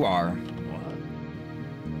where a few are.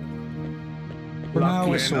 For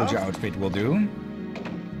now, a soldier outfit will do.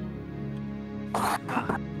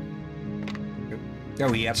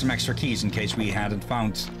 Oh, he had some extra keys in case we hadn't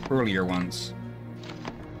found earlier ones.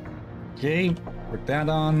 Okay, put that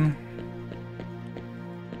on.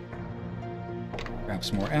 Grab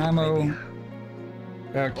some more ammo.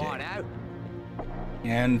 Okay.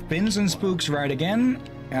 And Fins and Spooks ride again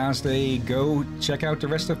as they go check out the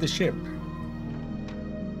rest of the ship.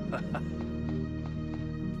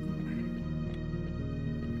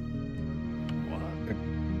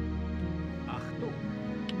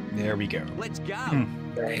 There we go. Let's go.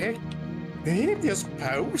 Did he just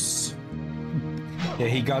pose? Yeah,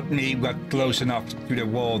 he got close enough to the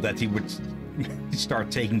wall that he would start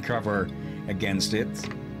taking cover against it.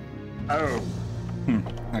 Oh.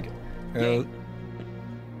 Okay.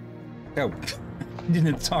 Oh,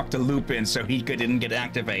 didn't talk to Lupin, so he didn't get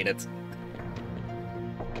activated.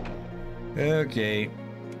 Okay.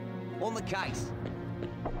 On the case.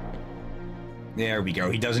 There we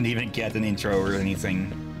go. He doesn't even get an intro or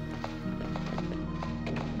anything.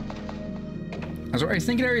 So I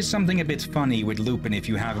think there is something a bit funny with Lupin if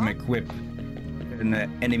you have him equip an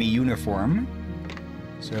enemy uniform.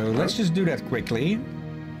 So let's just do that quickly.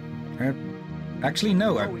 Actually,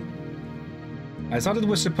 no. I thought it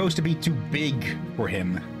was supposed to be too big for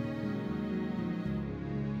him.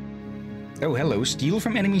 Oh, hello. Steal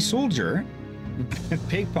from enemy soldier?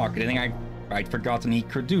 Pickpocketing. I'd forgotten he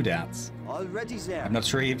could do that. Already there. I'm not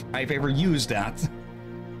sure if I've ever used that.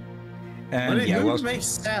 And But it yeah, would make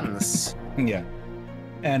sense. Yeah.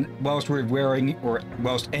 And whilst we're wearing, or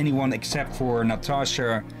whilst anyone except for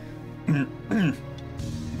Natasha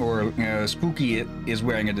or Spooky is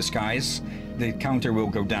wearing a disguise, the counter will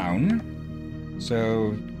go down.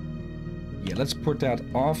 So, yeah, let's put that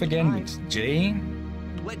off again with J.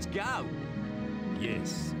 Let's go.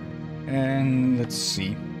 Yes. And let's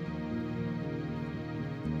see.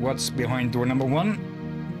 What's behind door number 1?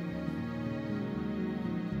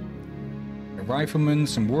 A rifleman,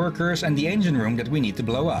 some workers, and the engine room that we need to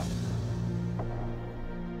blow up.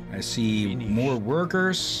 I see more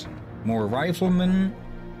workers, more riflemen.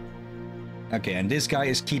 Okay, and this guy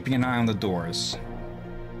is keeping an eye on the doors.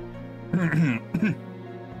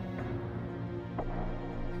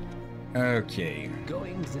 Okay.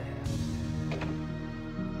 Going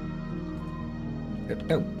there.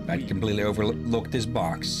 Oh, I completely overlooked this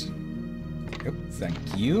box. Oh, thank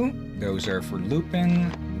you. Those are for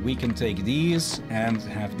Lupin. We can take these and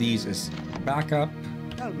have these as backup.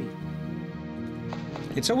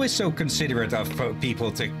 It's always so considerate of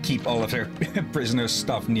people to keep all of their prisoners'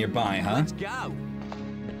 stuff nearby, huh? Let's go.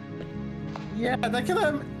 Yeah, that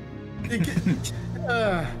can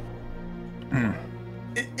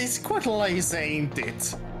it's quite lazy, ain't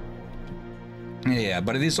it? Yeah,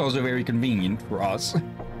 but it is also very convenient for us.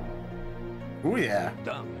 Oh yeah.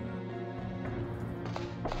 Done.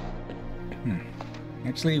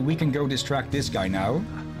 Actually, we can go distract this guy now.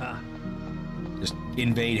 Just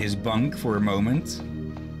invade his bunk for a moment.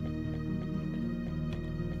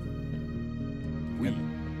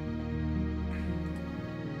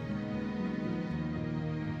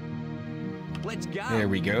 Let's go. There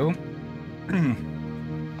we go.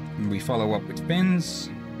 And we follow up with fins.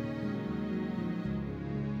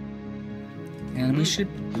 And we should...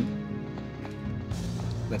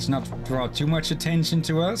 Let's not draw too much attention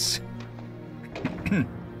to us.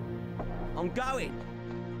 I'm going.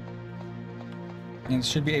 And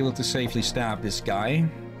should be able to safely stab this guy.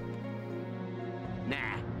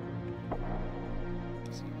 Nah.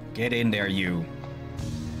 Get in there, you.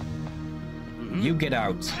 You get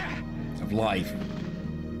out of life.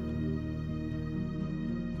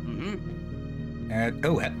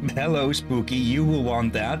 Oh, hello, Spooky. You will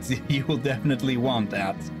want that. You will definitely want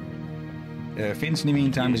that. Vince, in the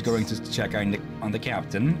meantime, is going to check on the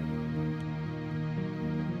captain.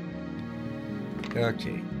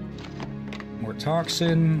 Okay. More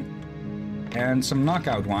toxin. And some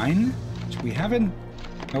knockout wine. Which we haven't...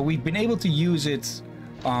 No, we've been able to use it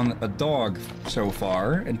on a dog so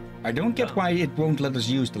far. And I don't get why it won't let us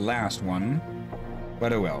use the last one.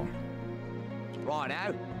 But oh well. Right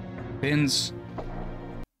out. Vince...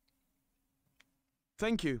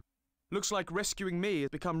 Thank you. Looks like rescuing me has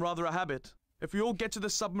become rather a habit. If we all get to the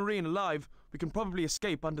submarine alive, we can probably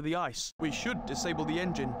escape under the ice. We should disable the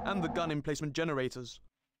engine and the gun emplacement generators.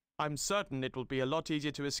 I'm certain it will be a lot easier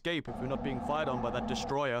to escape if we're not being fired on by that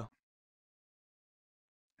destroyer.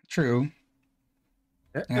 True.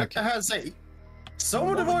 Okay. I have to say, some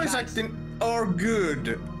of the voice acting are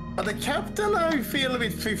good, but the captain I feel a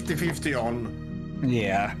bit 50-50 on.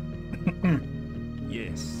 Yeah.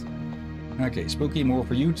 Yes. Okay, Spooky, more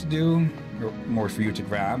for you to do, or more for you to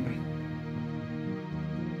grab.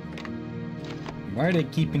 Why are they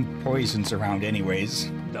keeping poisons around anyways?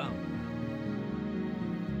 Done.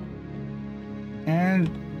 And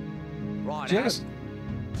Right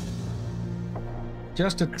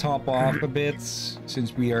just to top off a bit,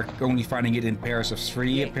 since we are only finding it in pairs of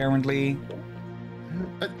 3 apparently.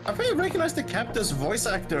 I think I recognize the captain's voice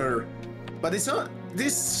actor, but it's not.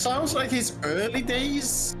 This sounds like his early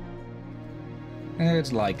days.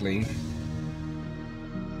 It's likely.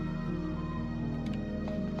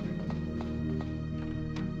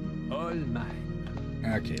 All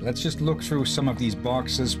mine. Okay, let's just look through some of these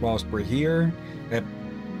boxes whilst we're here.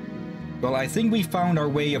 Well, I think we found our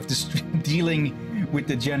way of dealing with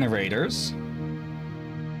the generators.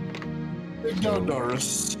 The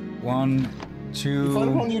gunners. 1, 2... You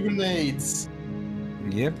found one of your grenades.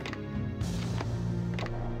 Yep.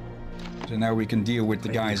 So now we can deal with the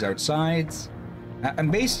guys outside.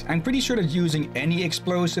 I'm pretty sure that using any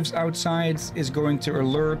explosives outside is going to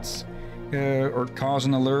alert or cause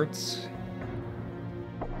an alert.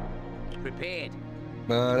 Prepared.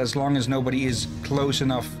 But as long as nobody is close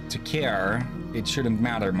enough to care, it shouldn't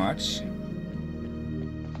matter much.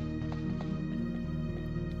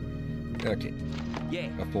 Okay. Yeah.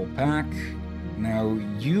 A full pack. Now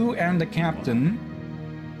you and the captain...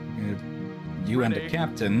 you and the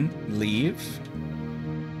captain leave.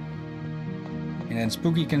 And then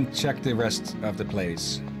Spooky can check the rest of the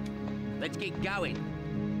place. Let's get going.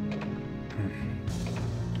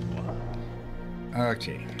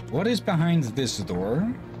 Okay, what is behind this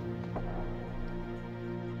door?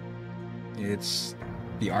 It's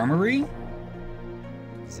the armory?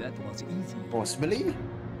 That was easy. Possibly.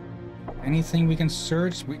 Anything we can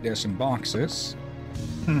search? There's some boxes.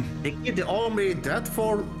 They get the army that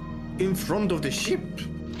far in front of the ship.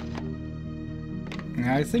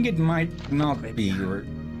 I think it might not be, or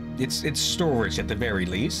it's storage at the very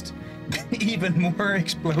least. Even more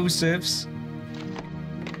explosives.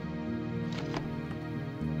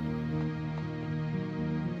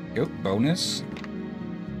 Oh, bonus.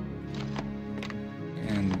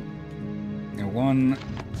 And a 1,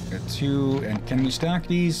 a 2, and can we stack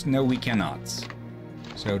these? No, we cannot.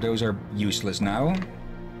 So those are useless now.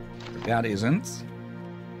 That isn't.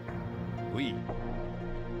 Oui.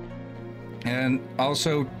 And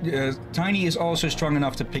also, Tiny is also strong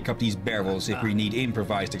enough to pick up these barrels if we need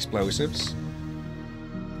improvised explosives.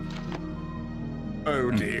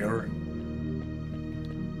 Oh dear.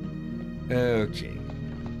 Okay.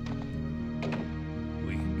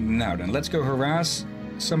 Oui. Now then, let's go harass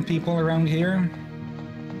some people around here.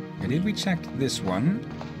 Did we check this one?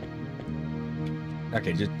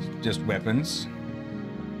 Okay, just weapons.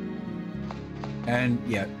 And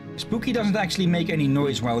yeah, Spooky doesn't actually make any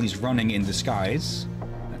noise while he's running in disguise.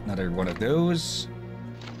 Another one of those.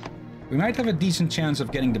 We might have a decent chance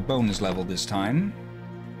of getting the bonus level this time.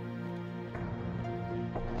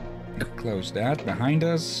 Close that. Behind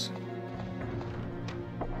us.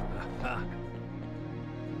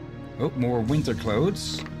 Oh, more winter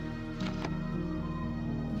clothes.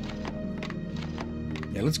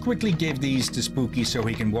 Yeah, let's quickly give these to Spooky so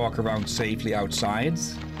he can walk around safely outside.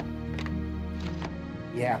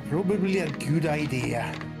 Yeah, probably a good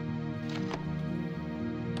idea.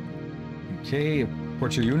 Okay,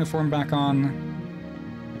 put your uniform back on.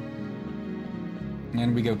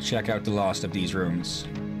 And we go check out the last of these rooms.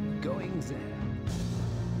 Going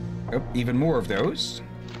there. Oh, even more of those.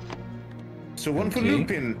 So one for Okay.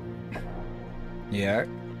 Lupin. Yeah.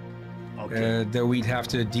 Okay. Though we'd have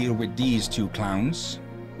to deal with these two clowns,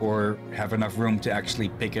 or have enough room to actually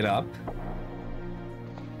pick it up.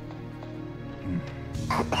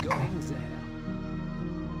 Going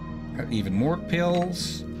there. Even more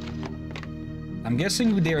pills. I'm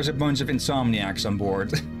guessing there's a bunch of insomniacs on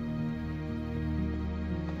board.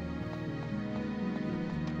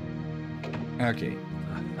 Okay.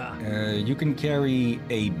 You can carry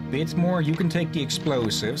a bit more. You can take the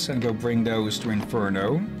explosives and go bring those to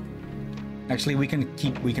Inferno. Actually, we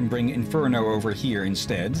can bring Inferno over here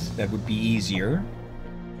instead. That would be easier.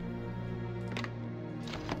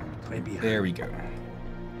 Très bien. There we go.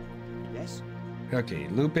 Yes? Okay,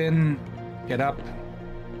 Lupin, get up.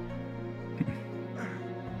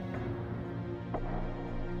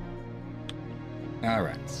 All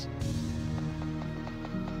right.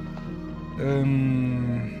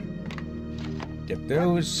 Get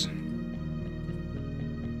those.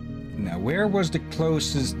 Now, where was the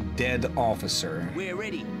closest dead officer? We're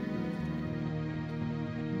ready.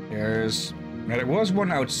 There was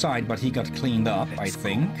one outside, but he got cleaned up, I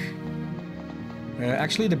think.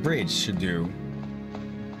 Actually, the bridge should do.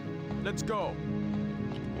 Let's go.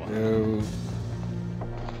 So,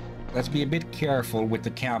 let's be a bit careful with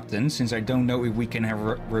the captain, since I don't know if we can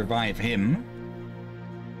revive him.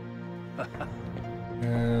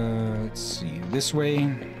 Let's see. This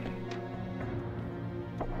way.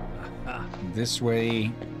 This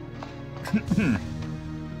way.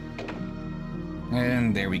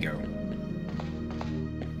 And there we go.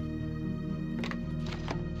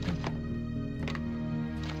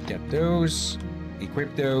 Get those.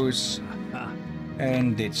 Equip those.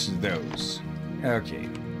 And ditch those. Okay.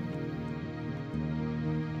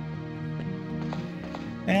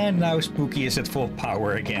 And now Spooky is at full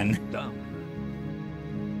power again. Done.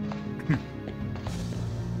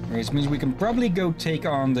 Which means we can probably go take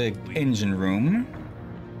on the engine room.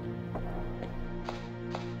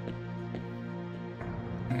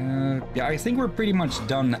 Yeah, I think we're pretty much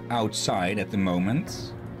done outside at the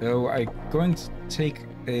moment. So I'm going to take...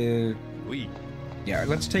 Oui. yeah,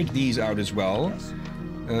 let's take these out as well. Yes.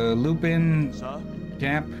 Lupin, Sir?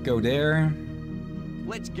 Cap, go there.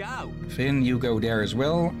 Let's go. Finn, you go there as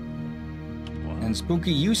well. And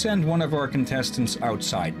Spooky, you send one of our contestants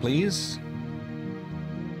outside, please.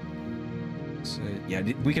 So, yeah,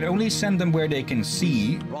 we can only send them where they can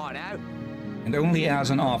see, Right out. and only as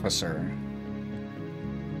an officer.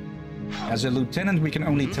 As a lieutenant, we can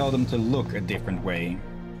only tell them to look a different way.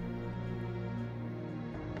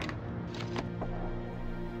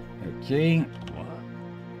 Okay.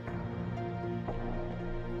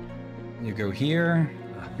 You go here,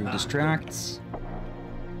 you distract,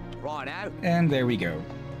 Right out. and there we go.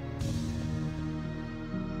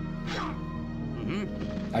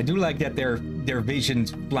 I do like that their vision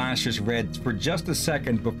flashes red for just a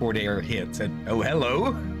second before they are hit. And, oh,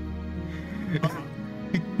 hello!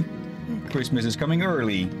 Christmas is coming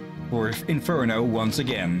early for Inferno once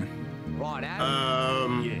again. Right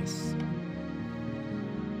out. Yes.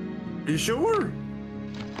 You sure?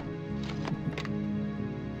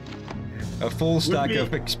 A full stack be-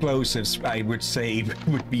 of explosives, I would say,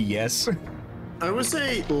 would be yes. I would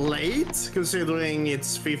say late, considering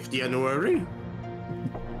it's 5th January.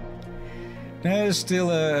 There's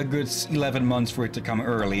still a good 11 months for it to come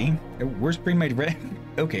early. Where's pre-made Raft?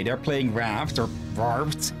 Okay, they're playing Raft or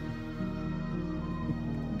Raft.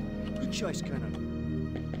 Good choice, Colonel.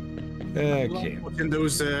 Okay. Watching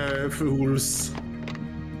those fools.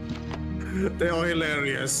 They are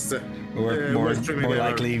hilarious. Or more worst streaming ever.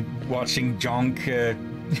 likely watching Jonk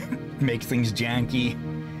make things janky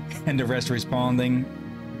and the rest responding.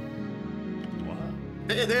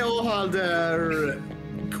 They all have their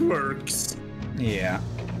quirks. Yeah.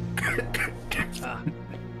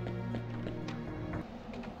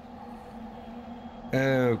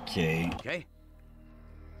 Okay. Okay.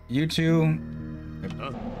 You two.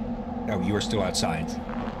 Oh, you are still outside.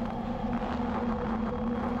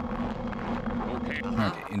 Okay.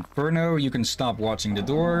 Okay. Inferno, you can stop watching the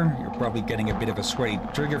door. You're probably getting a bit of a sweaty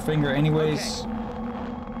trigger finger anyways.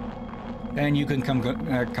 And you can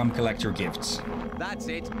come collect your gifts. That's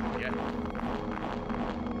it. Yeah.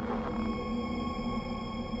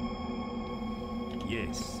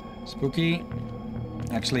 Yes. Spooky.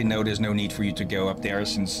 Actually, no, there's no need for you to go up there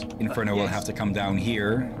since Inferno will yes. have to come down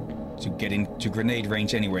here to get into grenade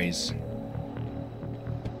range anyways.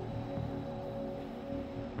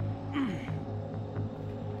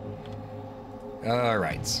 All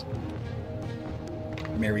right.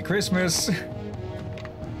 Merry Christmas.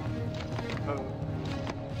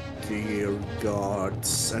 Dear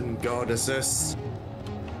gods and goddesses.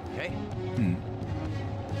 Okay.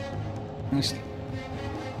 Let's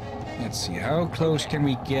see, how close can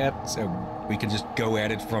we get? We can just go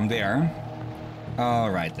at it from there.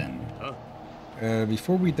 All right then.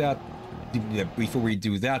 Before we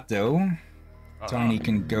do that though, Tiny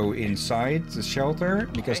can go inside the shelter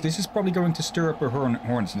because this is probably going to stir up her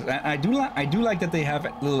horns. I do like that they have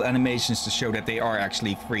little animations to show that they are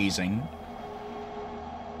actually freezing.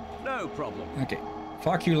 No problem. Okay,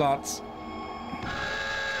 fuck you lots.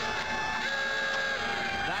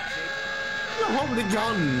 That's it. Hold the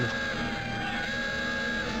gun.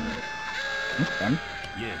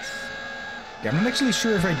 Yes. I'm not actually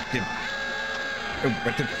sure if I did. Oh,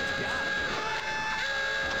 what the?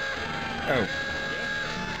 Oh.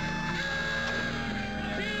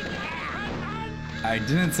 I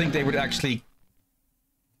didn't think they would actually...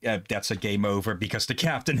 that's a game over because the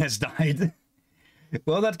captain has died.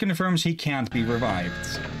 Well, that confirms he can't be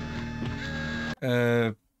revived.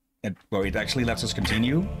 Well, it actually lets us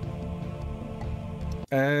continue.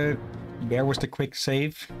 Where was the quick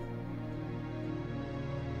save?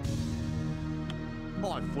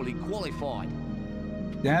 I'm fully qualified.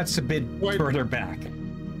 That's a bit further back.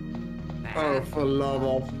 Oh, for love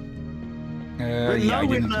of... Yeah, now I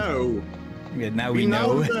we didn't... know. Yeah, now we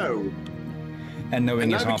know. know. And knowing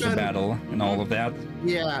And is now we half the can- battle and all of that.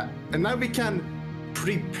 Yeah, and now we can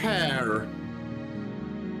prepare.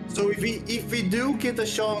 So if we do get a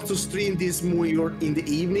chance to stream this movie in the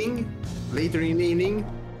evening, later in the evening,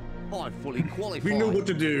 I'm fully qualified. we know what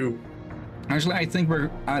to do. Actually, I think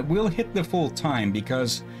we'll hit the full time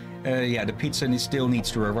because, yeah, the pizza still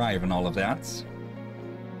needs to arrive and all of that.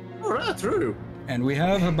 Alright, true. And we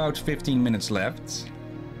have about 15 minutes left.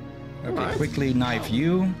 Okay, Alright. quickly knife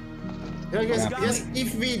you. I guess, Yeah. yes,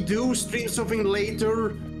 if we do stream something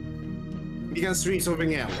later, we can stream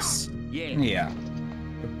something else. Yeah. Yeah.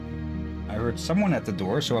 I heard someone at the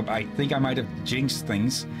door, so I think I might have jinxed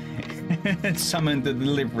things and summoned the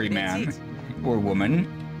delivery man That's it. or woman.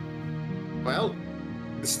 Well,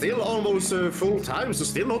 it's still almost full time, so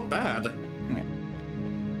still not bad.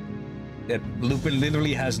 That Lupin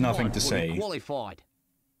literally has nothing I'm to fully say. qualified.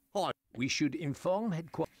 I We should inform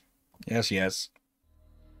headquarters. Yes, yes.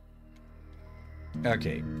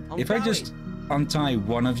 Okay. I'm If I just untie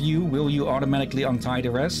one of you, will you automatically untie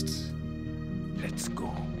the rest? Let's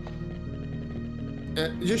go.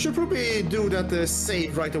 You should probably do that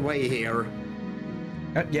save right away here.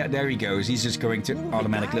 Yeah, there he goes. He's just going to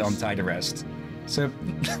automatically untie the rest. So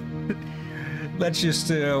let's just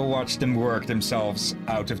watch them work themselves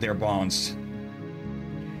out of their bonds.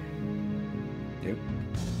 Yep.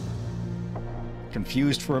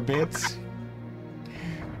 Confused for a bit.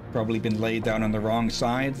 Probably been laid down on the wrong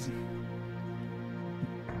side.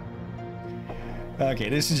 Okay,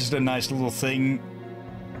 this is just a nice little thing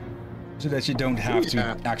so that you don't have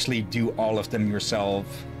to actually do all of them yourself.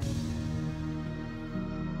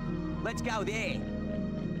 Let's go there.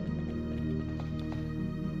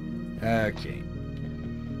 Okay.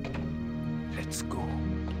 Let's go.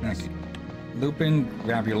 Okay. Lupin,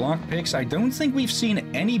 grab your lockpicks. I don't think we've seen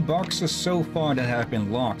any boxes so far that have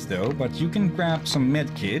been locked, though, but you can grab some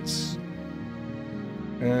medkits.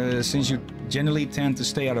 Since you generally tend to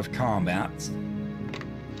stay out of combat.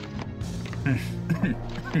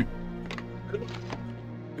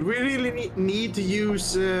 Do we really need to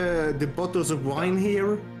use the bottles of wine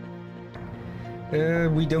here?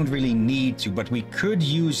 We don't really need to, but we could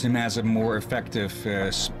use them as a more effective,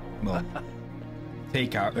 well,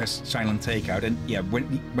 takeout, silent takeout. And yeah,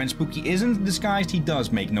 when Spooky isn't disguised, he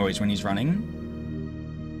does make noise when he's running.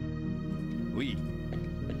 Oui.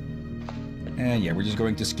 Yeah, we're just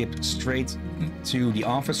going to skip straight to the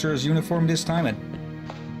officer's uniform this time. It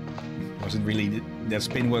wasn't really, that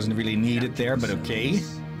spin wasn't really needed there, but okay.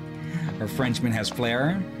 Our Frenchman has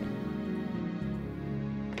flair.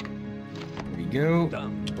 There we go.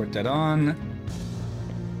 Done. Put that on.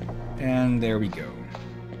 And there we go.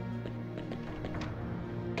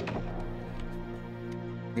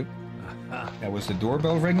 Yep. That was the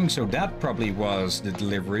doorbell ringing, so that probably was the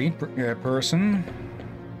delivery person.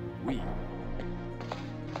 Oui.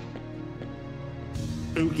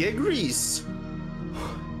 Spooky agrees.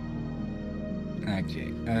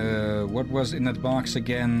 Okay. What was in that box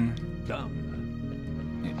again? Done.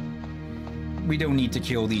 We don't need to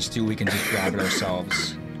kill these two, we can just grab it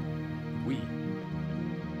ourselves. Oui.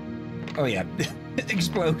 Oh yeah,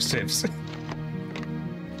 explosives.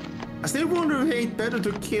 I still wonder if it ain't better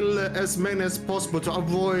to kill as many as possible to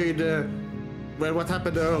avoid well, what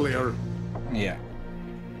happened earlier. Yeah.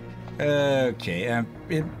 Okay.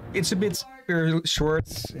 It's a bit short.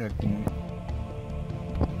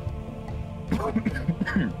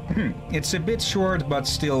 It's a bit short, but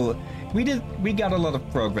still, we got a lot of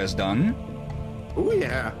progress done. Oh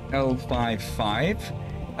yeah.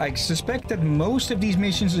 L55. I suspect that most of these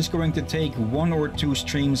missions is going to take 1 or 2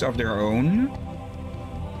 streams of their own.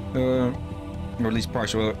 Or at least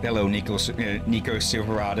partial. Hello, Nico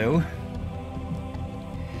Silverado.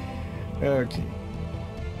 Okay.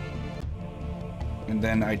 And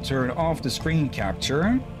then I turn off the screen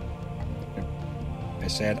capture. I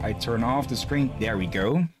said I turn off the screen. There we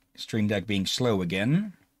go. Stream Deck being slow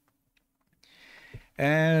again.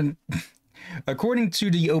 And according to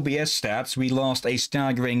the OBS stats, we lost a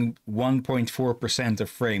staggering 1.4% of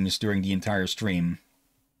frames during the entire stream.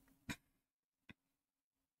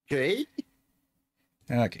 Okay.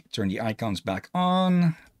 Okay, turn the icons back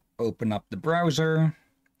on. Open up the browser.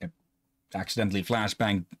 Accidentally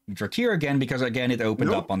flashbang Drakir again because again it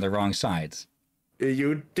opened up on the wrong side.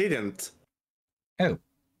 You didn't. Oh,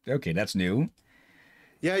 okay, that's new.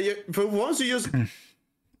 Yeah, for once you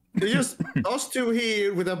just us two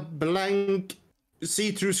here with a blank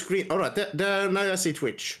see-through screen. All right, there now I see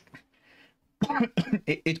Twitch.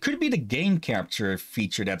 It could be the game capture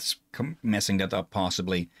feature that's messing that up,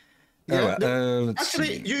 possibly. Yeah, let's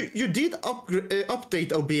actually, see. you did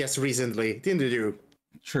update OBS recently, didn't you?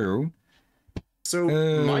 True. So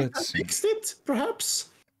might have fixed it, perhaps.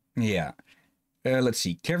 Yeah. Let's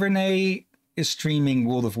see. Keverne is streaming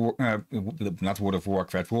World of not World of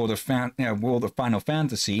Warcraft, World of Final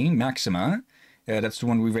Fantasy Maxima. That's the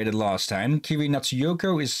one we rated last time. Kiri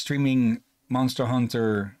Natsuyoko is streaming Monster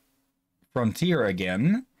Hunter Frontier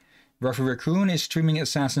again. Ruffy Raccoon is streaming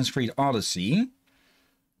Assassin's Creed Odyssey.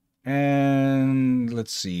 And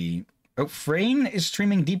let's see. Oh, Frayne is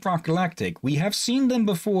streaming Deep Rock Galactic. We have seen them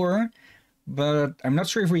before, but I'm not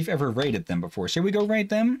sure if we've ever rated them before. Shall we go rate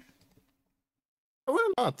them?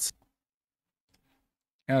 Why not?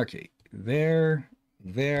 Okay, there,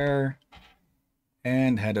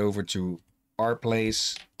 and head over to our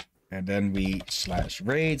place, and then we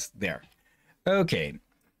 /raid there. Okay.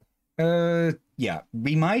 Yeah,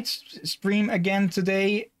 we might stream again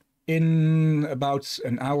today in about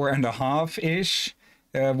an hour and a half-ish,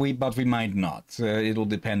 but we might not. It'll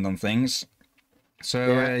depend on things.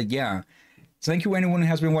 So, yeah. Thank you anyone who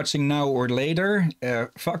has been watching now or later.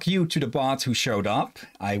 Fuck you to the bot who showed up.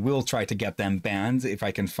 I will try to get them banned if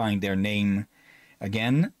I can find their name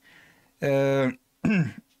again. And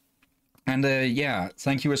yeah,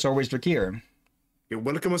 thank you as always, Drakir. You're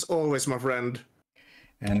welcome as always, my friend.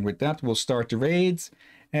 And with that, we'll start the raid.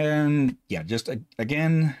 And yeah, just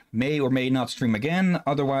again, may or may not stream again.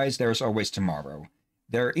 Otherwise, there's always tomorrow.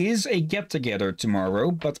 There is a get-together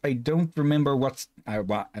tomorrow, but I don't remember what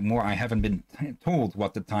I haven't been told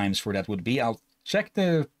what the times for that would be. I'll check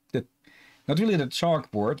the not really the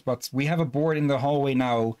chalkboard, but we have a board in the hallway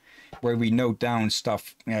now where we note down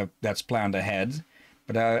stuff that's planned ahead.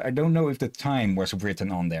 But I don't know if the time was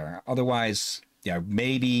written on there. Otherwise, yeah,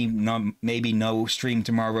 maybe no stream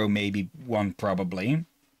tomorrow, maybe one probably.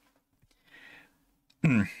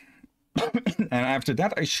 And after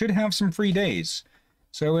that, I should have some free days.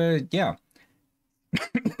 So, yeah.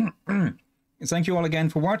 Thank you all again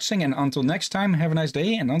for watching, and until next time, have a nice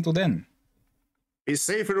day, and until then. Be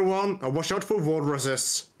safe, everyone, and watch out for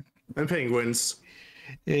walruses and penguins.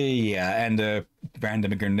 Yeah, and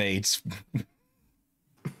random grenades.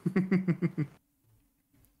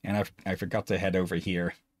 And I forgot to head over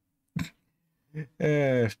here.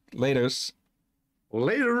 Laters.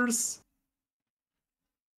 Laters.